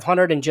top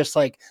 500 and just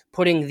like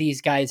putting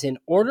these guys in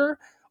order?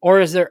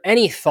 Or is there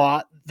any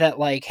thought that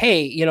like,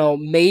 hey,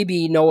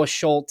 maybe Noah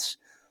Schultz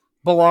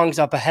belongs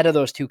up ahead of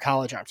those 2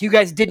 college arms? You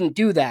guys didn't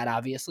do that,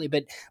 obviously,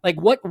 but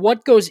like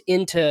what goes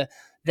into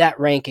that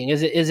ranking?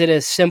 Is it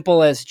as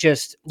simple as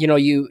just,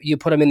 you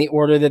put them in the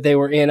order that they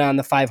were in on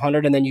the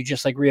 500 and then you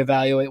just like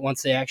reevaluate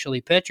once they actually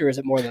pitch, or is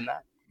it more than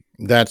that?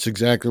 That's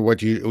exactly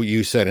what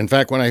you said. In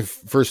fact, when I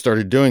first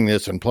started doing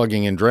this and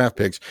plugging in draft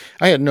picks,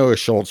 I had Noah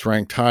Schultz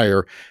ranked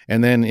higher.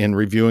 And then in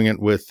reviewing it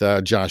with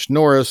Josh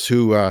Norris,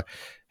 who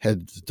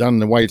had done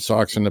the White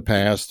Sox in the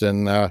past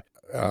and,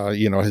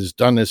 has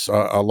done this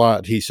a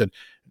lot, he said,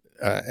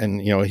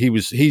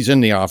 he's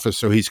in the office,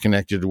 so he's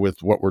connected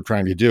with what we're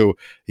trying to do.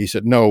 He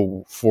said,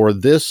 no, for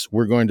this,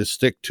 we're going to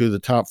stick to the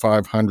top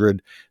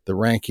 500, the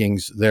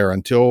rankings there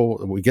until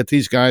we get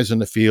these guys in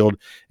the field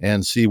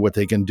and see what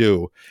they can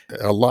do.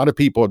 A lot of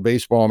people at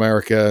Baseball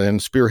America,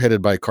 and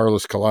spearheaded by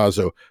Carlos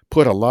Collazo,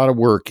 put a lot of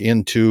work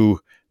into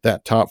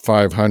that top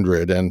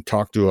 500 and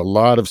talked to a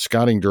lot of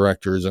scouting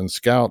directors and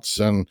scouts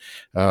and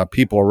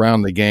people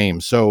around the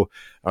game. So,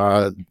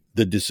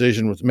 the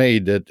decision was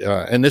made that,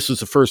 and this is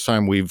the first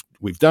time we've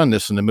done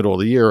this in the middle of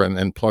the year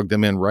and plugged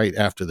them in right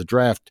after the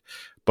draft.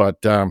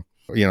 But, and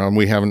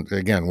we haven't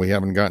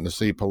gotten to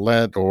see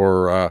Paulette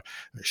or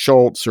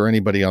Schultz or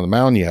anybody on the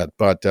mound yet,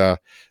 but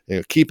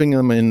keeping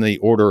them in the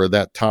order of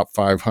that top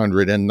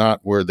 500 and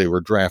not where they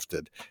were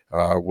drafted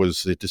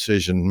was the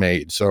decision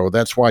made. So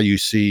that's why you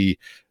see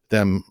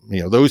them,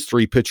 those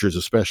 3 pitchers,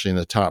 especially in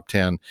the top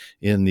 10,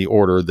 in the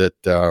order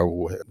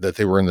that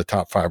they were in the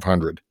top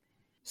 500.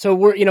 So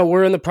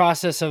we're in the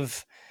process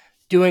of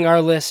doing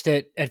our list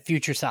at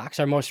Future Sox,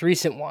 our most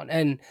recent one.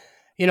 And,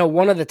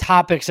 one of the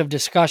topics of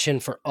discussion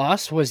for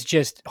us was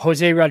just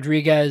Jose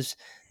Rodriguez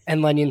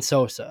and Lenyn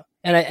Sosa.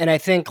 And I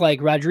think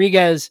like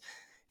Rodriguez,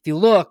 if you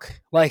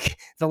look like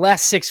the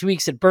last 6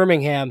 weeks at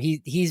Birmingham,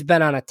 he's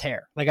been on a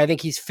tear. Like I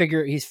think he's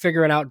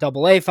figuring out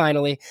AA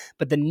finally,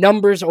 but the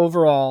numbers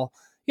overall,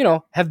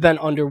 have been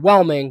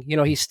underwhelming.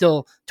 He's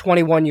still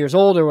 21 years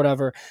old or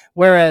whatever.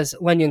 Whereas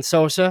Lenyn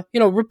Sosa,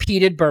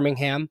 repeated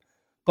Birmingham,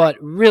 but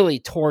really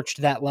torched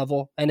that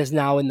level and is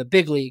now in the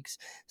big leagues.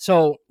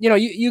 So,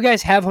 you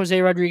guys have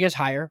Jose Rodriguez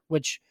higher,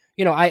 which,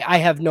 I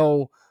have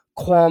no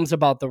qualms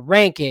about the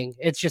ranking.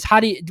 It's just,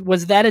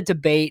 was that a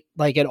debate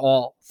like at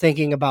all,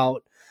 thinking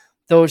about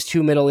those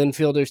 2 middle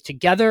infielders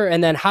together?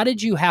 And then how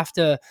did you have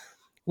to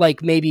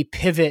like maybe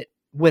pivot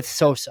with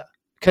Sosa?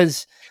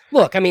 Because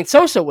look,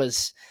 Sosa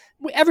was,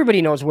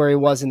 everybody knows where he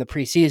was in the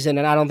preseason,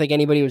 and I don't think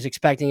anybody was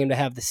expecting him to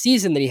have the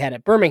season that he had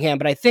at Birmingham,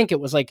 but I think it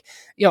was like,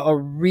 a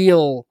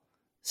real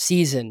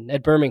season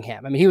at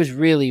Birmingham. He was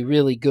really,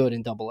 really good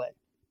in AA.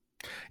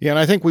 Yeah, and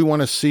I think we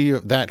want to see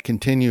that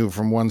continue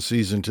from one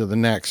season to the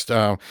next.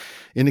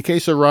 In the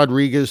case of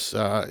Rodriguez,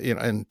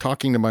 and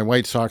talking to my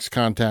White Sox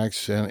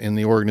contacts in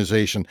the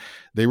organization,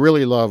 they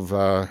really love.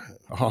 I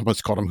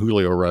almost called him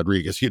Julio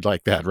Rodriguez. You'd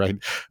like that, right?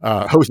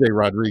 Jose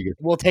Rodriguez.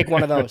 We'll take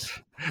one of those.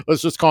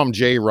 Let's just call him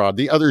J Rod,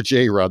 the other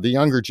J Rod, the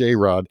younger J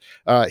Rod.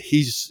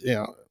 He's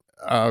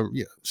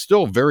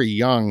still very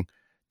young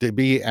to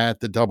be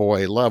at the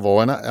AA level,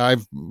 and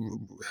I've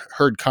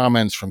heard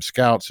comments from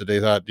scouts that they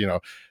thought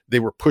they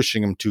were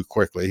pushing him too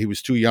quickly. He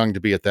was too young to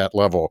be at that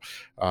level.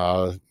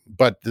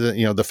 But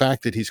the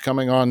fact that he's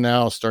coming on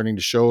now, starting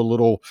to show a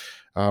little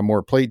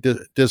more plate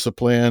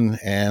discipline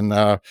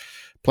and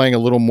playing a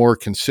little more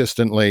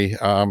consistently,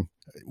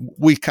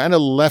 we kind of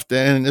left,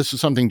 and this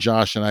is something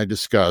Josh and I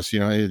discussed,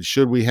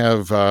 should we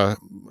have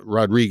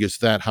Rodriguez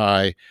that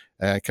high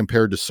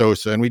compared to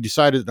Sosa? And we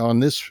decided on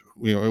this,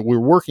 we're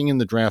working in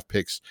the draft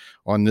picks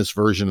on this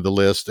version of the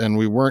list, and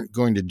we weren't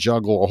going to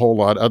juggle a whole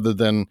lot other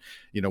than,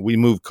 we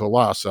moved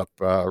Colas up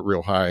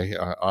real high,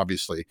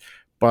 obviously.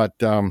 But,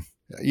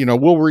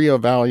 we'll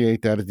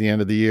reevaluate that at the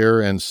end of the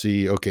year and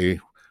see, okay,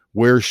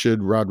 where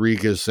should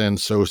Rodriguez and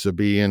Sosa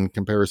be in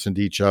comparison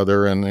to each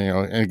other? And,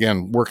 and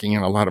again, working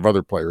in a lot of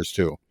other players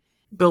too.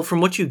 Bill,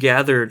 from what you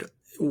gathered,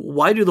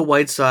 why do the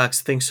White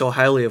Sox think so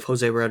highly of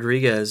Jose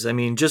Rodriguez? I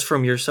mean, just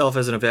from yourself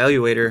as an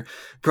evaluator,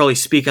 probably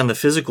speak on the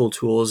physical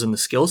tools and the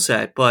skill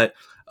set, but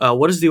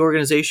what does the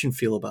organization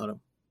feel about him?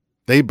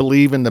 They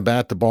believe in the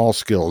bat-to-ball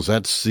skills.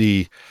 That's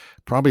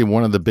probably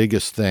one of the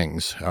biggest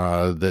things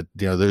that,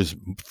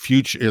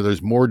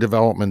 there's more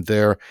development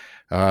there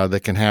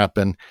that can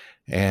happen.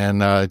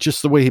 And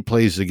just the way he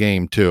plays the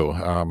game too.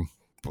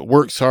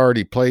 Works hard.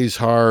 He plays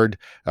hard.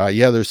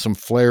 There's some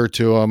flair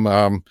to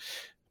him.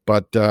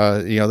 But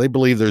they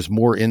believe there's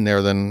more in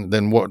there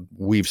than what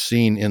we've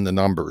seen in the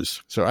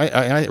numbers. So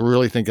I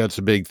really think that's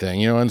a big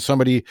thing, and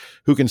somebody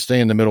who can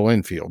stay in the middle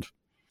infield.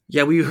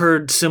 Yeah, we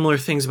heard similar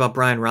things about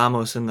Brian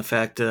Ramos and the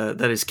fact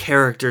that his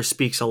character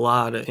speaks a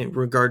lot in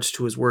regards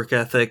to his work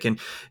ethic and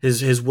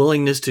his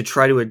willingness to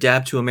try to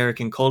adapt to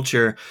American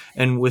culture.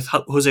 And with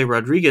Jose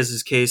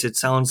Rodriguez's case, it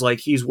sounds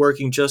like he's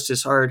working just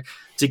as hard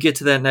to get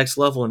to that next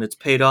level, and it's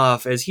paid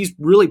off as he's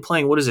really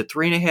playing,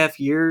 3.5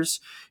 years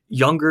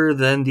younger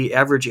than the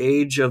average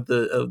age of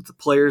the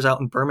players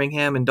out in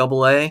Birmingham in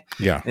AA.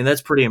 Yeah. And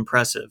that's pretty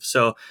impressive.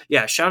 So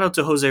yeah, shout out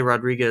to Jose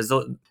Rodriguez.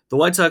 The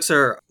White Sox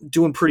are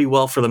doing pretty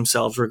well for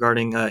themselves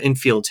regarding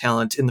infield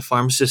talent in the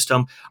farm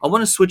system. I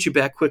want to switch you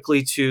back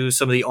quickly to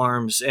some of the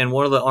arms, and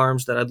one of the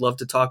arms that I'd love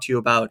to talk to you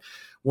about,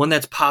 one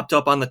that's popped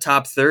up on the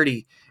top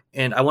 30,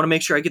 and I want to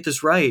make sure I get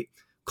this right.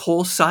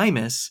 Cole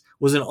Simas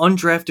was an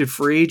undrafted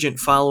free agent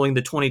following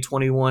the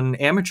 2021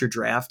 amateur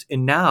draft,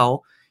 and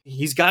now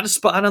he's got a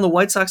spot on the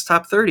White Sox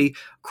top 30,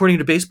 according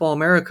to Baseball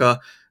America.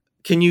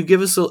 Can you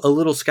give us a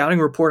little scouting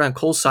report on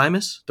Cole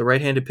Simas, the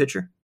right-handed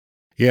pitcher?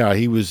 Yeah,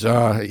 he was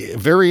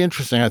very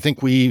interesting. I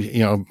think we,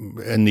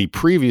 in the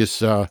previous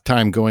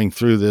time going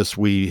through this,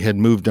 we had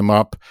moved him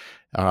up,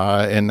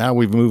 and now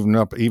we've moved him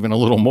up even a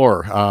little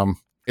more.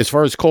 As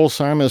far as Cole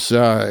Simas,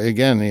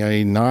 again,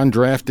 a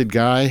non-drafted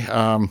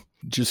guy,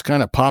 just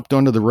kind of popped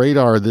under the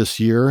radar this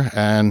year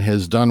and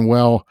has done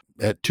well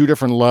at two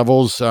different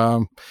levels.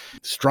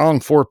 Strong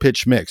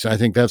 4-pitch mix. I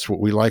think that's what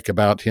we like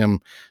about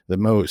him the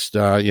most.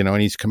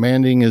 And he's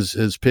commanding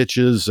his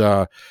pitches,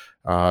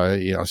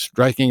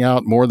 striking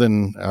out more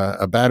than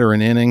a batter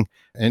an inning,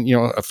 and,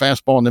 a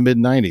fastball in the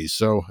mid-90s.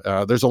 So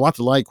there's a lot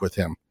to like with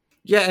him.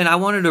 Yeah, and I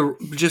wanted to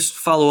just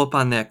follow up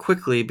on that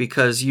quickly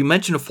because you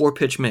mentioned a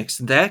 4-pitch mix.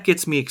 That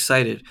gets me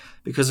excited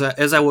because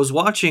as I was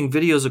watching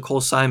videos of Cole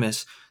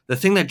Simas, the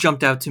thing that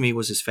jumped out to me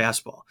was his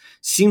fastball.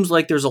 Seems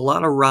like there's a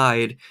lot of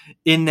ride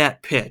in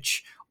that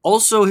pitch.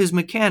 Also, his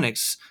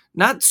mechanics,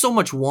 not so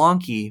much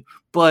wonky,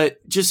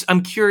 but just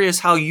I'm curious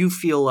how you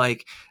feel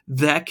like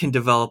that can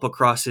develop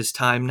across his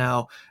time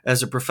now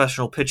as a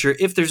professional pitcher,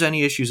 if there's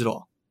any issues at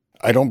all.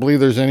 I don't believe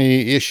there's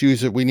any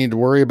issues that we need to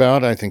worry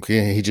about. I think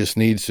he just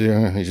needs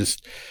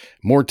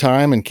more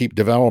time and keep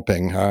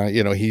developing.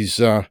 He's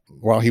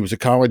while he was a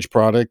college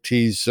product,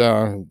 he's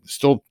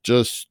still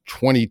just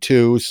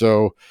 22.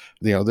 So,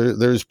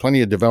 there's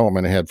plenty of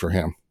development ahead for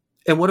him.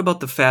 And what about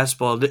the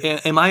fastball?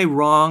 Am I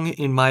wrong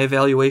in my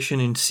evaluation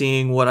in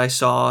seeing what I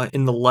saw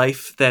in the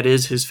life that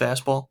is his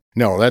fastball?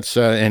 No, that's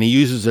and he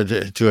uses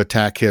it to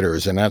attack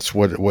hitters, and that's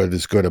what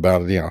is good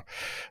about it.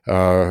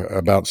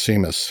 About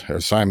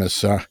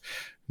Simas.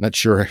 Not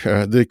sure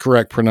the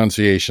correct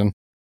pronunciation.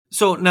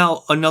 So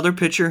now another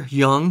pitcher,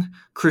 young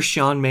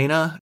Cristian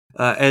Mena,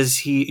 as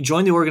he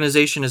joined the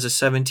organization as a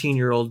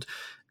 17-year-old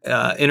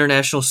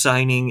international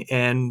signing,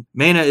 and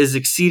Mena is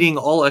exceeding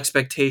all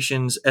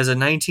expectations as a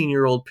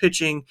 19-year-old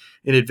pitching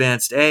in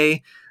Advanced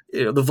A.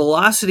 The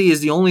velocity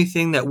is the only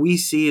thing that we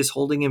see is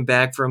holding him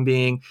back from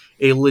being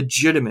a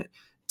legitimate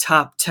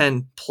top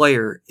 10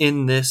 player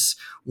in this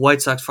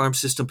White Sox farm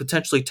system,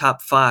 potentially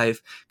top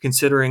 5,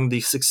 considering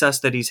the success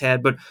that he's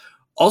had. But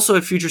also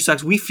at Future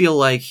Sox, we feel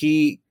like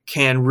he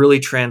can really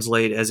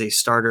translate as a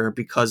starter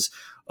because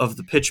of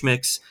the pitch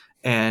mix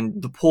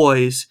and the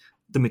poise,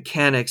 the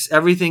mechanics,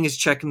 everything is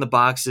checking the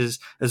boxes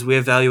as we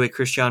evaluate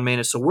Christian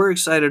Mena. So we're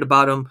excited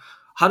about him.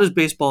 How does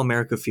Baseball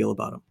America feel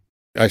about him?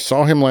 I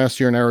saw him last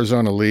year in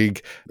Arizona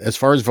League. As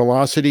far as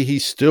velocity,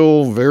 he's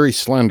still very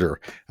slender.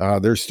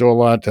 There's still a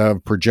lot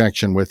of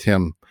projection with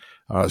him.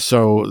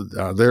 So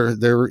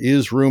there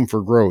is room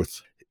for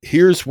growth.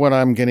 Here's what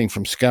I'm getting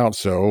from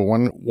scouts, though.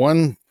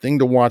 One thing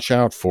to watch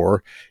out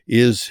for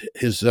is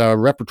his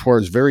repertoire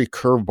is very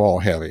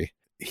curveball heavy.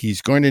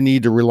 He's going to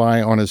need to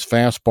rely on his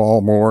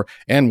fastball more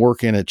and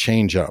work in a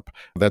changeup.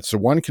 That's the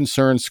one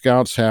concern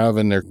scouts have.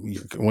 And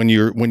when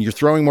you're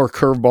throwing more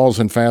curveballs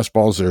and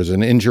fastballs, there's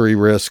an injury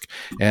risk,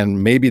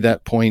 and maybe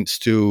that points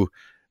to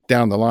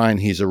down the line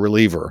he's a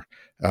reliever.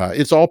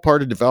 It's all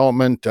part of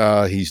development.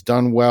 He's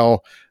done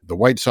well. The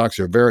White Sox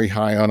are very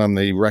high on him.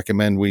 They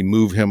recommend we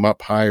move him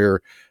up higher.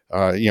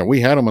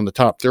 We had him on the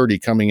top 30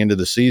 coming into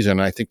the season.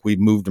 I think we've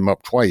moved him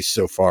up twice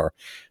so far.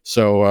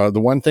 So the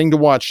one thing to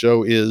watch,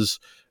 though, is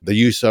the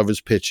use of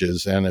his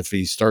pitches. And if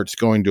he starts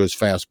going to his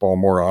fastball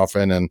more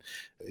often, and,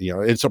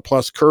 it's a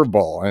plus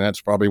curveball, and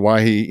that's probably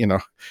why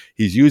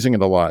he's using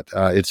it a lot.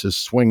 It's a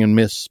swing and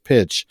miss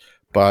pitch,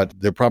 but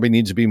there probably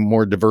needs to be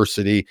more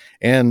diversity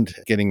and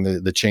getting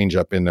the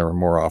changeup in there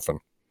more often.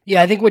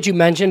 Yeah, I think what you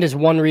mentioned is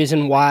one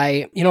reason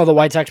why, the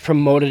White Sox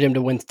promoted him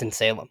to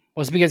Winston-Salem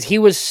was because he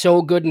was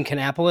so good in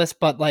Kannapolis,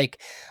 but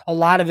a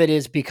lot of it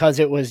is because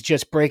it was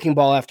just breaking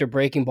ball after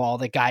breaking ball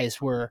that guys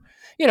were,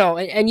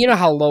 and you know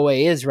how low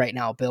A is right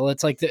now, Bill.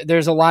 It's like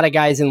there's a lot of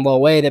guys in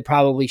low A that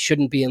probably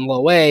shouldn't be in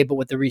low A, but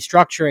with the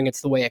restructuring, it's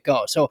the way it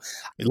goes. So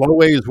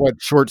low A is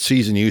what short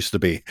season used to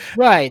be.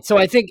 Right. So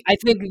I think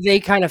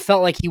they kind of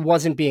felt like he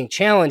wasn't being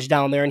challenged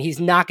down there, and he's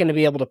not going to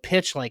be able to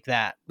pitch like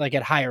that, like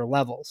at higher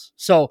levels.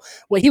 So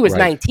when he was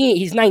 19,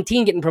 he's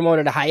 19 getting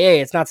promoted to high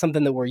A. It's not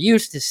something that we're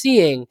used to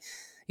seeing,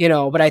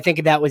 but I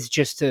think that was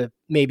just to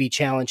maybe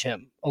challenge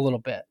him a little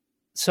bit.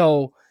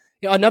 So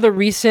another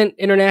recent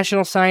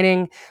international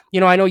signing,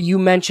 I know you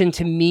mentioned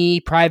to me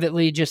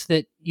privately just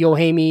that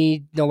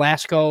Yohei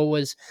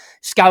Nolasco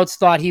scouts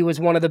thought he was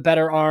one of the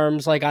better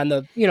arms, like on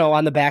the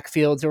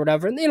backfields or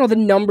whatever. And, the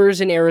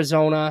numbers in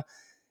Arizona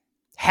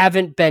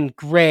haven't been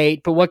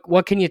great, but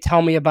what can you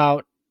tell me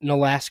about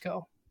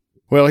Nolasco?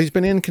 Well, he's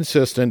been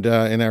inconsistent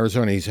in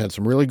Arizona. He's had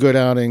some really good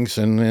outings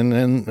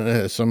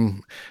and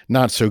some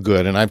not so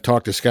good. And I've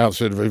talked to scouts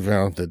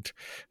that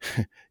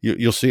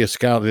you'll see a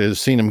scout that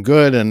has seen him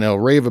good and they'll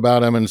rave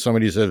about him. And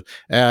somebody said,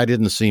 I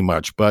didn't see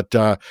much. But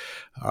the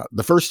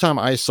first time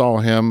I saw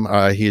him,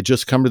 he had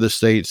just come to the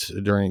States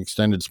during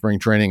extended spring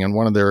training, and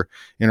one of their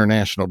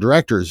international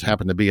directors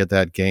happened to be at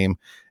that game.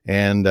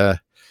 And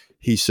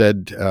he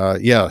said,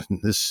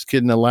 this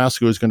kid in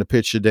Alaska is going to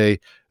pitch today.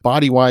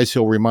 Body-wise,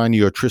 he'll remind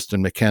you of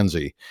Tristan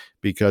McKenzie,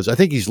 because I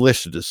think he's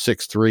listed as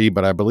 6'3",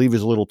 but I believe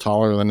he's a little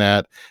taller than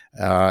that.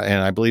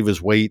 And I believe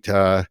his weight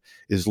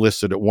is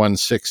listed at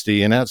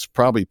 160, and that's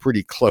probably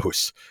pretty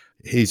close.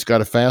 He's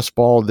got a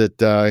fastball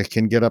that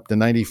can get up to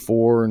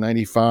 94 or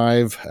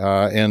 95,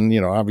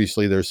 and,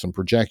 obviously there's some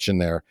projection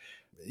there.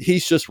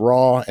 He's just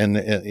raw, and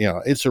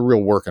it's a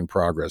real work in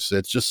progress.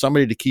 It's just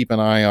somebody to keep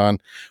an eye on.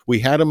 We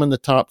had him in the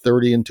top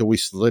 30 until we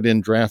slid in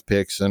draft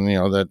picks, and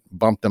that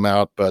bumped him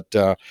out. But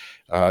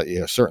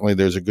certainly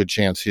there's a good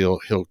chance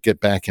he'll get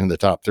back in the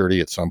top 30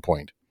 at some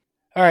point.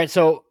 All right,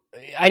 so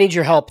I need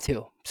your help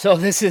too. So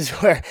this is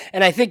where,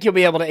 and I think you'll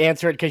be able to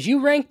answer it because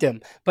you ranked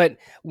him. But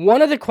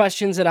one of the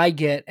questions that I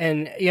get,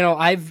 and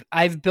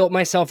I've built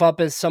myself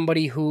up as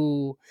somebody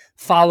who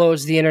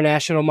follows the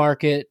international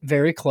market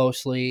very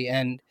closely,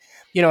 and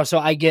so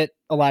I get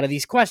a lot of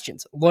these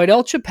questions. Lloyd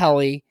L.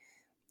 Chappelli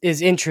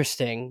is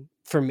interesting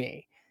for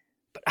me,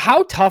 but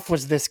how tough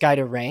was this guy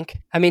to rank?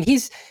 I mean,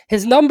 his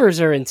numbers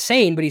are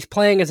insane, but he's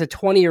playing as a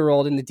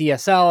 20-year-old in the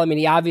DSL. I mean,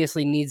 he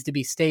obviously needs to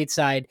be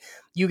stateside.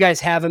 You guys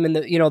have him in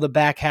the, the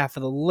back half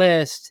of the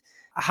list.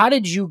 How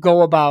did you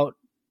go about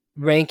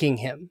ranking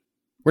him?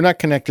 We're not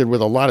connected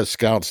with a lot of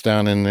scouts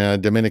down in the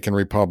Dominican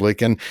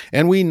Republic, and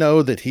we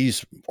know that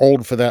he's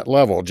old for that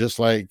level, just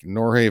like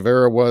Norge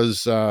Vera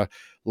was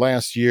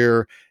last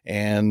year,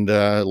 and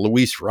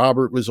Luis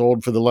Robert was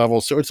old for the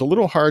level. So it's a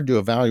little hard to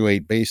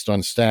evaluate based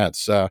on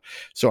stats.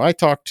 So I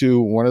talked to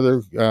one of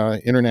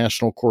the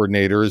international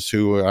coordinators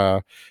who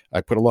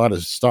I put a lot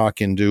of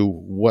stock into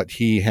what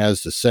he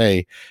has to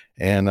say.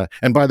 And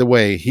by the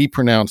way, he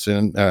pronounced it,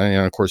 and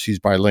of course he's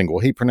bilingual.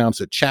 He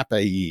pronounced it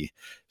Chappelli.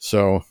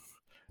 So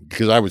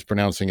because I was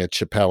pronouncing it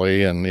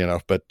Chappelli,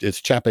 and but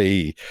it's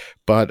Chappelli.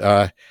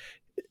 But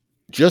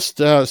just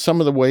some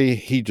of the way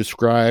he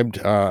described,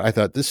 I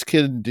thought this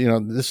kid,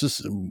 this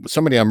is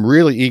somebody I'm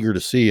really eager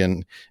to see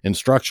in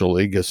Structural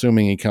League,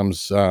 assuming he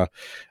comes in,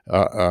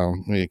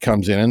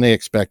 and they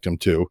expect him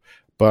to.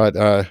 But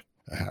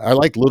I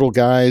like little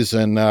guys,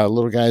 and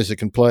little guys that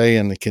can play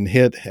and that can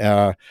hit.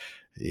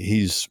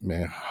 He's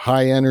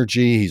high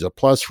energy. He's a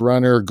plus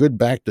runner, good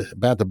bat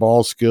to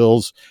ball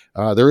skills.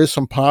 There is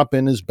some pop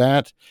in his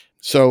bat.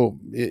 So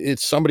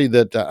it's somebody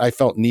that I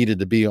felt needed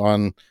to be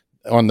on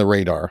the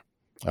radar.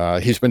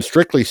 He's been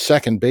strictly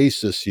second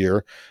base this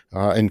year.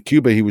 In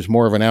Cuba, he was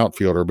more of an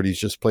outfielder, but he's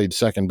just played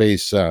second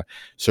base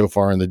so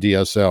far in the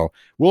DSL.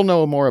 We'll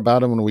know more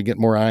about him when we get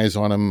more eyes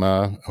on him,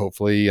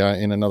 hopefully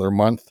in another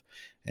month,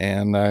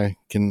 and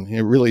can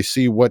really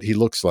see what he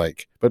looks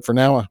like. But for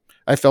now,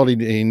 I felt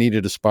he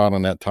needed a spot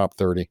on that top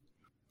 30.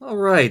 All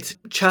right.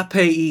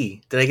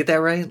 Chapei. Did I get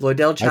that right?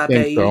 Lodell Chapei? I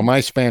think so. My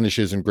Spanish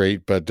isn't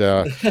great, but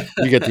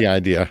you get the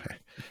idea.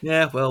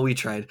 Yeah, well, we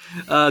tried.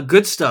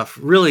 Good stuff.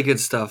 Really good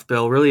stuff,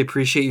 Bill. Really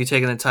appreciate you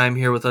taking the time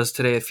here with us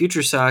today at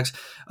Future Sox.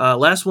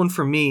 Last one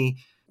for me.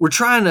 We're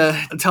trying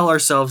to tell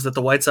ourselves that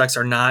the White Sox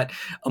are not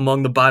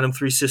among the bottom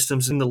 3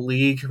 systems in the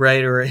league,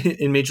 right, or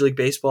in Major League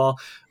Baseball.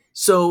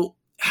 So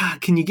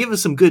can you give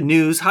us some good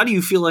news? How do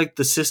you feel like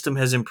the system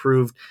has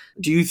improved?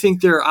 Do you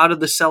think they're out of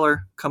the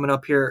cellar coming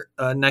up here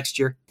next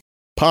year?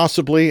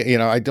 Possibly.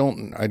 I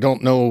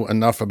don't know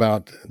enough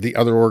about the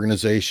other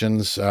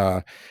organizations.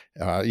 There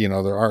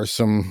are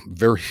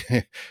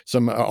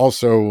some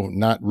also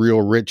not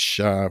real rich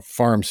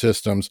farm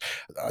systems.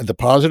 The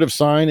positive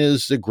sign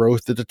is the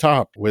growth at the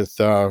top with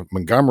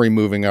Montgomery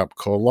moving up,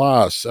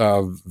 Colas,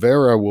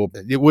 Vera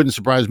it wouldn't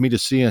surprise me to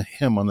see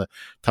him on the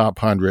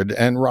top 100,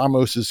 and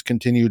Ramos's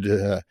continued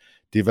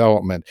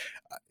development.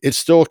 It's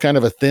still kind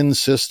of a thin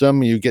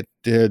system. You get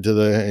to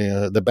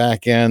the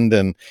back end,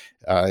 and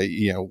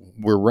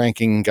we're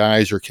ranking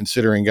guys or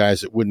considering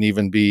guys that wouldn't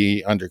even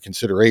be under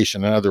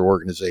consideration in other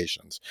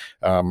organizations.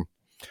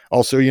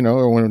 Also,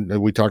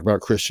 when we talk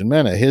about Christian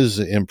Mena, his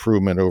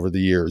improvement over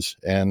the years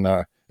and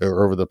or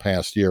over the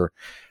past year,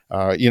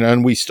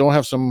 and we still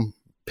have some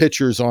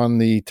pitchers on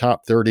the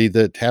top 30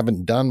 that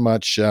haven't done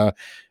much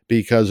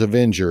because of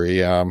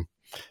injury.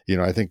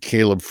 I think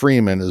Caleb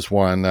Freeman is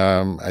one.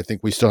 I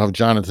think we still have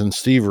Jonathan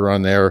Stever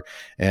on there,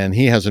 and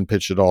he hasn't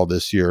pitched at all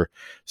this year.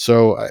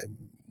 So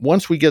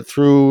once we get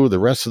through the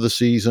rest of the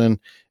season,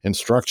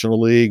 instructional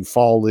league,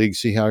 fall league,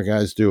 see how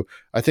guys do,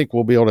 I think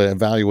we'll be able to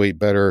evaluate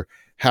better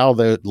how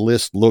the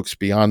list looks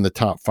beyond the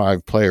top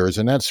 5 players.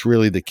 And that's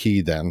really the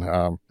key then.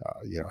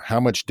 How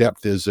much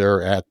depth is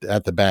there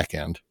at the back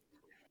end?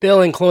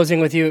 Bill, in closing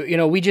with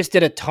you, we just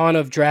did a ton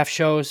of draft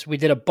shows. We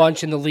did a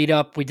bunch in the lead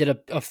up. We did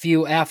a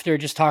few after,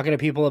 just talking to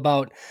people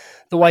about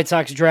the White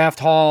Sox draft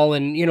haul.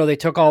 And, they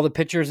took all the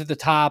pitchers at the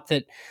top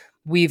that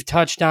we've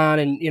touched on.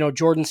 And,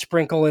 Jordan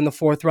Sprinkle in the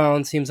 4th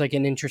round seems like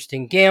an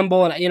interesting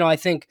gamble. And, I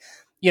think,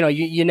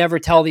 you never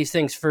tell these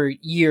things for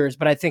years,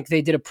 but I think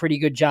they did a pretty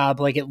good job,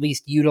 like at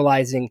least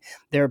utilizing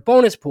their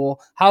bonus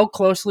pool. How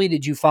closely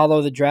did you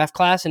follow the draft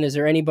class? And is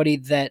there anybody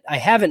that I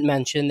haven't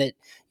mentioned that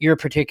you're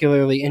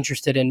particularly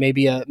interested in,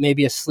 maybe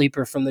a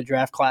sleeper from the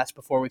draft class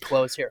before we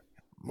close here?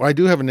 Well, I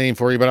do have a name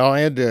for you, but I'll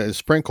add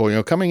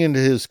Sprinkle. Coming into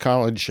his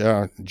college,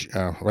 I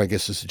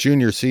guess his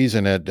junior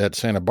season at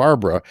Santa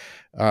Barbara,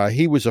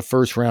 he was a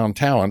first-round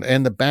talent,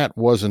 and the bat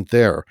wasn't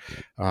there.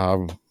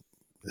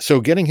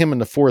 So getting him in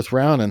the 4th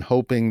round and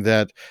hoping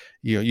that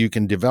you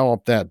can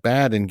develop that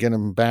bat and get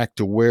him back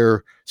to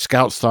where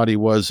scouts thought he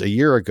was a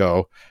year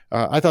ago,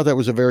 I thought that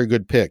was a very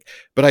good pick.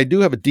 But I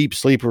do have a deep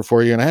sleeper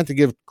for you, and I have to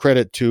give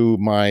credit to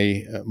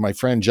my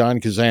friend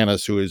John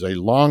Kazanis, who is a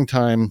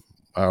longtime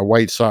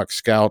White Sox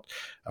scout,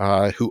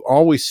 who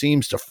always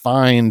seems to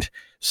find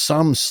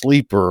some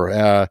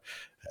sleeper.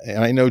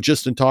 And I know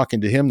just in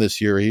talking to him this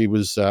year, he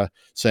was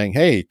saying,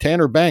 hey,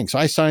 Tanner Banks,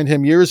 I signed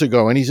him years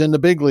ago, and he's in the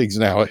big leagues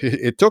now.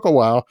 It took a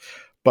while,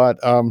 but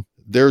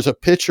there's a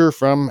pitcher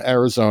from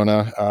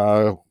Arizona.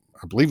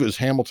 I believe it was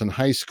Hamilton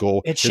High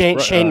School. It's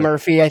Shane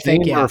Murphy, I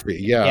think. Shane Murphy,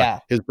 yeah.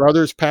 His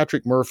brother's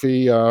Patrick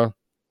Murphy,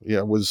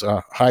 was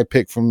a high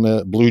pick from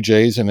the Blue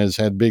Jays and has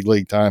had big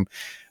league time.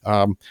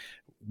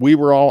 We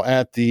were all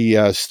at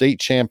the state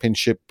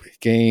championship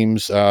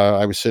games.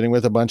 I was sitting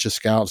with a bunch of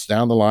scouts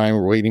down the line.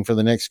 We're waiting for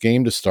the next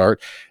game to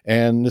start.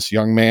 And this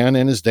young man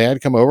and his dad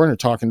come over and are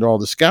talking to all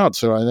the scouts.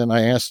 So then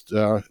I asked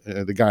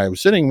the guy I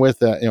was sitting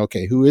with,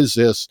 okay, who is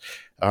this?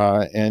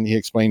 And he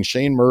explained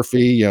Shane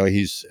Murphy.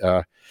 He's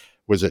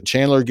was at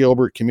Chandler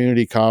Gilbert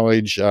Community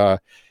College,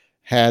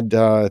 had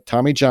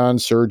Tommy John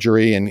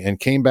surgery and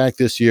came back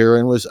this year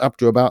and was up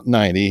to about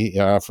 90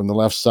 from the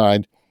left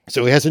side.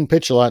 So he hasn't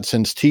pitched a lot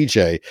since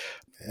TJ.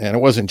 And it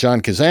wasn't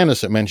John Kazanis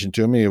that mentioned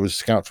to me. It was a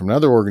scout from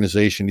another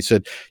organization. He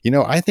said,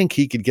 I think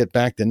he could get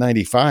back to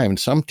 95, and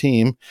some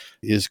team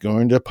is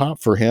going to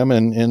pop for him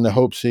and in the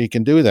hopes he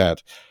can do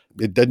that.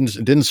 It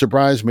didn't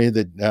surprise me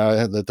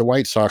that the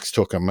White Sox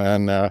took him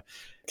and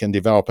can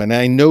develop. And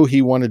I know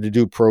he wanted to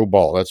do pro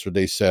ball. That's what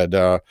they said.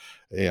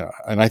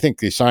 And I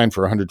think they signed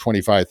for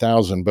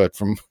 $125,000, but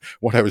from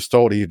what I was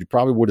told, he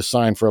probably would have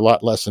signed for a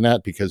lot less than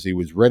that because he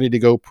was ready to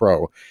go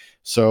pro.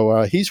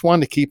 So he's one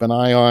to keep an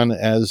eye on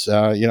as,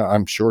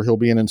 I'm sure he'll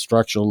be in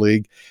instructional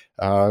league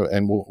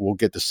and we'll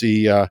get to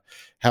see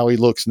how he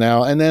looks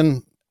now. And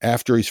then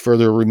after he's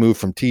further removed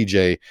from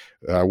TJ,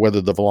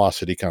 whether the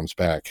velocity comes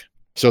back.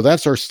 So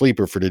that's our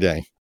sleeper for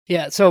today.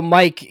 Yeah. So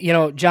Mike,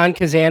 John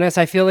Kazanis,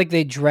 I feel like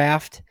they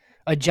draft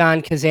a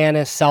John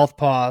Kazanis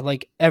southpaw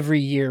like every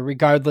year,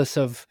 regardless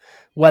of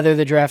whether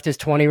the draft is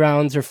 20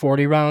 rounds or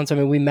 40 rounds. I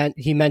mean,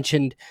 he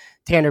mentioned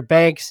Tanner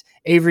Banks.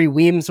 Avery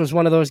Weems was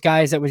one of those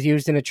guys that was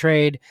used in a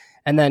trade,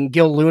 and then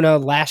Gil Luna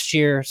last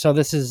year. So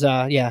this is,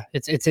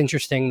 it's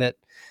interesting that,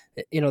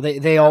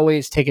 they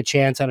always take a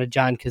chance on a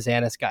John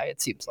Kazanis guy,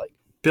 it seems like.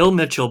 Bill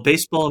Mitchell,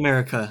 Baseball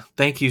America,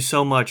 thank you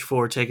so much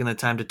for taking the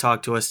time to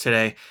talk to us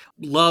today.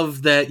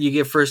 Love that you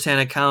get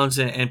firsthand accounts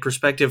and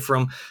perspective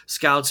from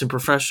scouts and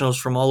professionals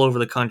from all over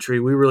the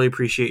country. We really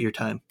appreciate your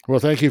time. Well,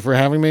 thank you for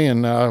having me.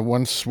 And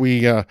once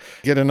we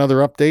get another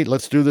update,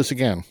 let's do this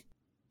again.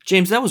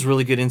 James, that was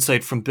really good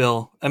insight from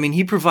Bill. I mean,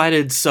 he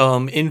provided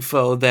some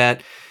info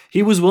that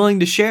he was willing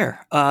to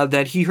share,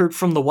 that he heard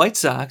from the White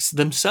Sox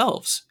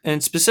themselves.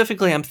 And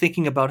specifically, I'm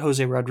thinking about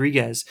Jose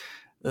Rodriguez.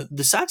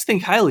 The Sox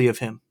think highly of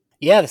him.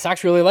 Yeah, the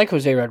Sox really like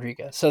Jose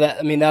Rodriguez. So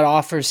that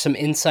offers some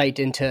insight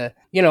into,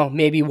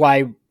 maybe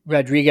why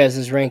Rodriguez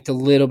is ranked a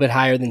little bit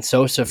higher than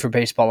Sosa for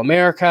Baseball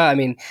America. I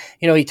mean,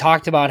 he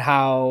talked about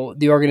how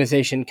the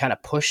organization kind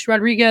of pushed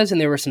Rodriguez, and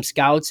there were some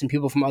scouts and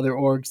people from other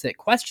orgs that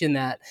questioned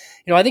that.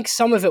 I think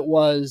some of it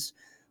was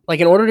like,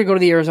 in order to go to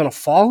the Arizona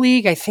Fall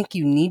League, I think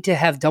you need to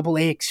have AA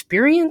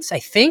experience, I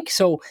think.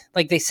 So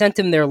like they sent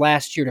him there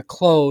last year to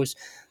close.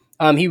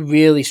 He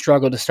really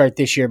struggled to start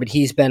this year, but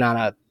he's been on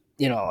a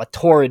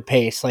torrid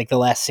pace like the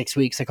last 6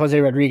 weeks. Like Jose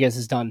Rodriguez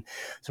has done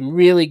some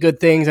really good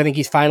things. I think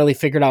he's finally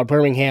figured out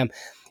Birmingham.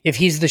 If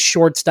he's the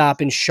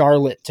shortstop in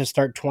Charlotte to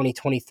start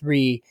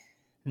 2023,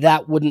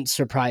 that wouldn't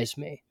surprise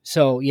me.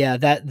 So yeah,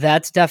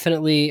 that's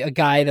definitely a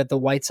guy that the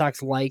White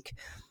Sox like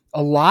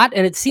a lot.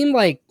 And it seemed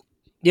like,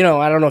 I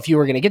don't know if you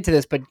were going to get to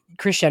this, but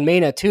Christian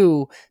Mena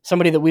too,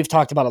 somebody that we've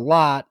talked about a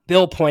lot.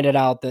 Bill pointed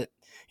out that,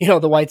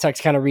 the White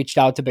Sox kind of reached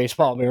out to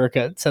Baseball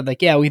America and said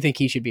like, yeah, we think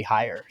he should be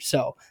higher.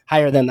 So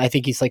higher than, I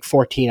think he's like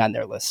 14 on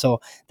their list.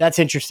 So that's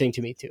interesting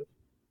to me too.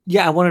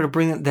 Yeah, I wanted to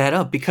bring that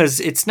up because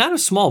it's not a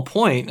small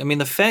point. I mean,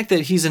 the fact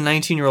that he's a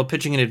 19-year-old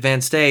pitching in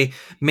Advanced A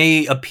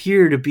may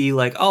appear to be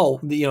like,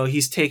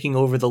 he's taking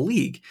over the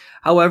league.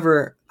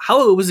 However,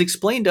 how it was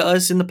explained to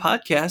us in the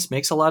podcast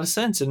makes a lot of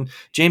sense. And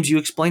James, you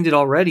explained it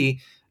already.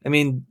 I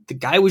mean, the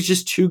guy was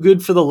just too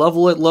good for the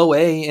level at low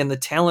A, and the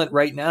talent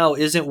right now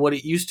isn't what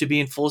it used to be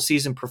in full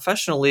season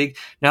professional league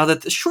now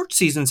that the short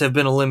seasons have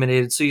been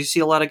eliminated. So you see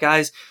a lot of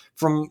guys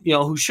from,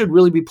 who should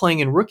really be playing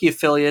in rookie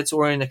affiliates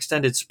or in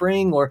extended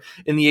spring or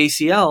in the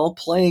ACL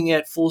playing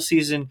at full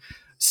season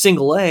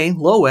single A,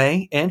 low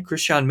A, and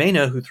Christian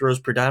Mena, who throws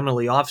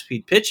predominantly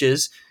off-speed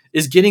pitches,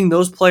 is getting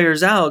those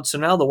players out. So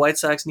now the White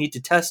Sox need to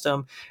test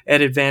them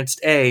at Advanced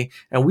A.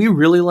 And we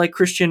really like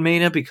Christian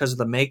Mena because of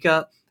the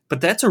makeup. But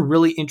that's a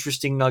really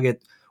interesting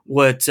nugget,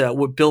 what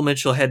Bill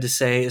Mitchell had to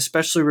say,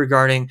 especially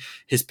regarding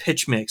his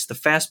pitch mix. The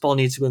fastball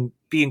needs to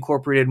be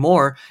incorporated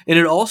more, and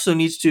it also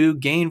needs to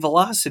gain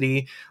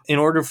velocity in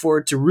order for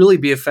it to really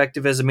be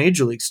effective as a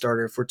major league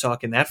starter, if we're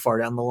talking that far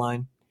down the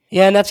line.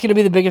 Yeah, and that's going to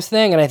be the biggest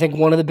thing. And I think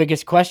one of the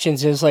biggest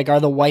questions is, like, are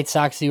the White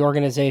Sox the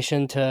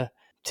organization to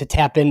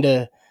tap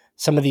into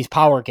some of these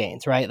power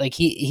gains, right? Like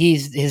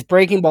his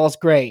breaking ball is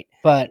great,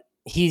 but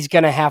he's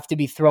going to have to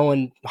be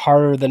throwing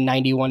harder than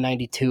 91,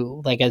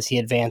 92, like as he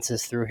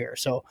advances through here.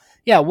 So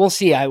yeah, we'll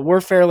see. We're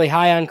fairly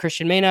high on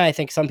Christian Mena. I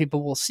think some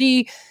people will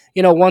see,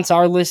 once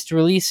our list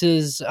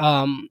releases,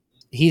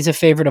 he's a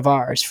favorite of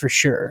ours for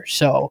sure.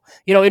 So,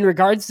 in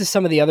regards to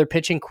some of the other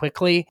pitching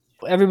quickly,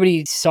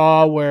 everybody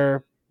saw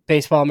where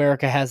Baseball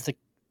America has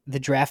the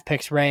draft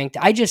picks ranked.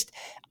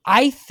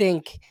 I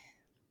think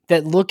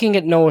that looking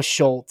at Noah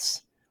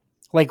Schultz,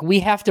 like, we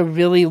have to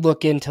really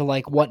look into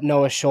like what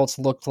Noah Schultz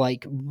looked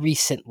like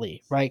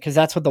recently, right? Because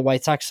that's what the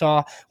White Sox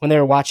saw when they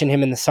were watching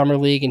him in the summer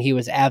league, and he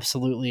was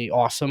absolutely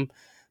awesome.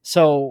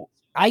 So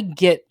I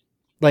get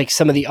like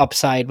some of the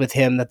upside with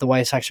him that the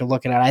White Sox are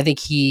looking at. I think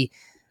he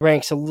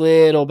ranks a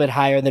little bit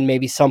higher than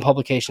maybe some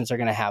publications are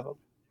going to have him.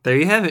 There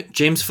you have it.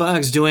 James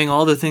Fox doing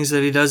all the things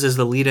that he does as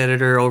the lead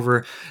editor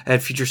over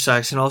at Future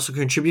Sox and also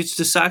contributes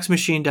to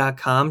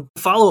SoxMachine.com.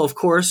 Follow, of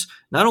course,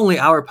 not only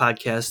our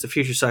podcast, the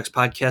Future Sox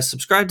podcast,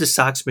 subscribe to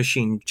Sox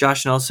Machine.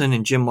 Josh Nelson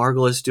and Jim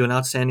Margulis do an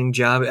outstanding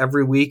job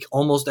every week,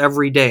 almost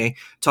every day,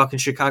 talking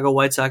Chicago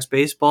White Sox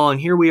baseball. And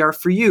here we are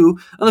for you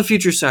on the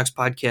Future Sox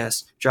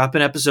podcast,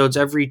 dropping episodes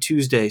every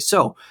Tuesday.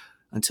 So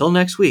until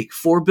next week,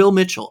 for Bill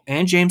Mitchell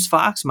and James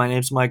Fox, my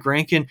name's Mike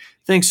Rankin.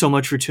 Thanks so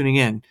much for tuning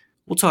in.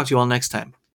 We'll talk to you all next time.